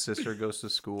little sister goes to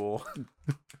school.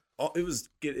 Oh, it was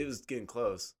getting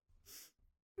close.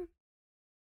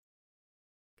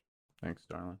 Thanks,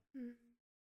 darling.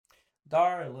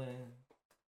 Darling.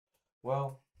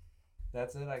 Well,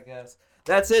 that's it, I guess.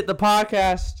 That's it. The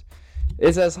podcast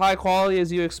is as high quality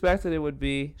as you expected it would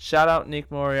be. Shout out Nick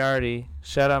Moriarty.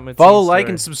 Shout out Matisse. Follow, like,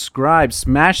 and subscribe.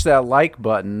 Smash that like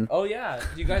button. Oh yeah.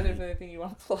 Do you guys have anything you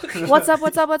want to plug? What's up,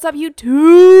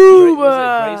 YouTube?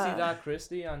 Was it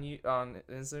Gracie.Christie on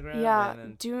Instagram? Yeah,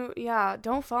 And then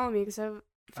don't follow me because I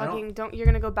I fucking don't. You're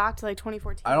gonna go back to like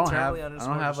 2014. I don't Terribly have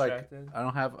underscore distracted. I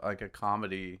don't have like a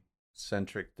comedy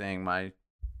centric thing. My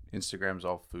Instagram's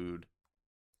all food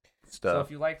So stuff.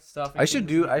 if you like stuff, I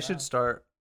should start.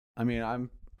 I mean,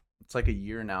 it's like a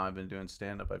year now I've been doing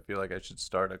stand up. I feel like I should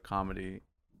start a comedy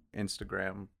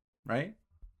Instagram, right?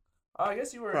 Oh, I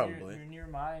guess you were Probably. you're near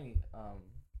my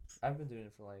I've been doing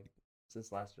it for like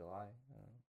since last July.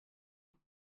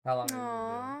 How long have you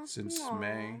been doing it? Since Aw.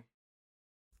 May.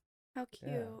 How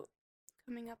cute. Yeah.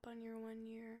 Coming up on your 1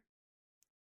 year.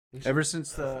 We should- Ever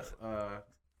since the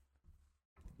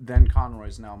then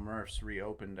Conroy's now Murphs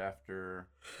reopened after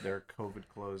their COVID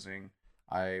closing,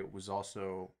 I was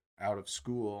also out of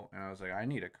school and I was like, I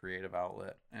need a creative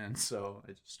outlet, and so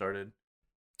I just started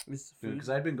It's because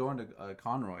food. I'd been going to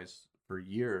Conroy's for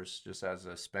years just as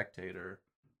a spectator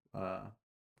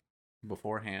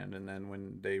beforehand, and then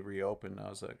when they reopened, I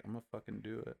was like, I'm gonna fucking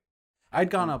do it. I'd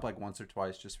gone up like once or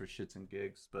twice just for shits and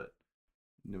gigs, but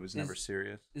it was never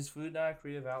serious. Is food not a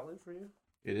creative outlet for you?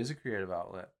 It is a creative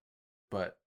outlet,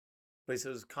 but Wait,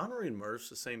 so is Connery and Murph's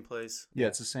the same place? yeah,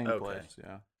 it's the same Okay. place.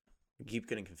 Yeah. I keep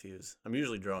getting confused. I'm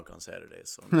usually drunk on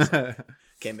Saturdays, so I'm just like,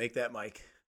 can't make that mic.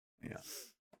 Yeah,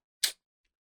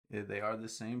 they are the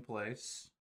same place.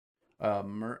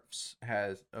 Murph's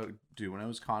has dude, when it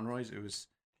was Conroy's, it was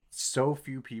so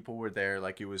few people were there.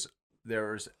 Like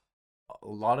there was a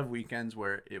lot of weekends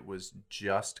where it was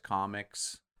just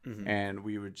comics, and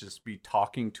we would just be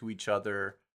talking to each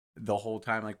other the whole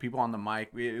time, like people on the mic.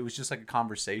 It was just like a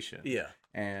conversation. Yeah.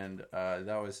 And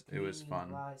it was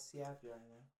fun.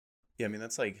 Yeah, I mean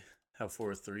that's like how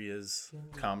 403 is.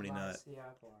 Comedy Nut.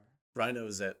 Rhino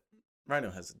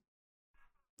has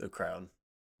a crowd.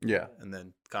 Yeah. And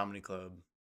then Comedy Club.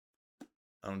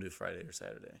 I don't do Friday or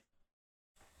Saturday.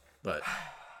 But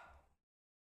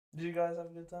Did you guys have a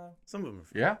good time? some of them are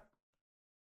fun. Yeah.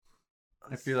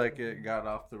 I feel like it got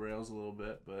off the rails a little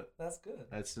bit, but That's good.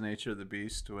 that's the nature of the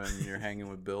beast when you're hanging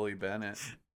with Billy Bennett.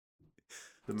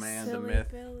 The man, the Silly myth.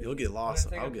 Billy. You'll get I'm lost.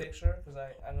 gonna take I'll a get picture because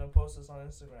I'm gonna post this on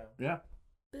Instagram. Yeah.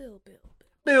 Bill.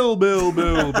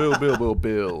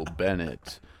 Bill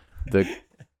Bennett. The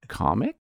comic.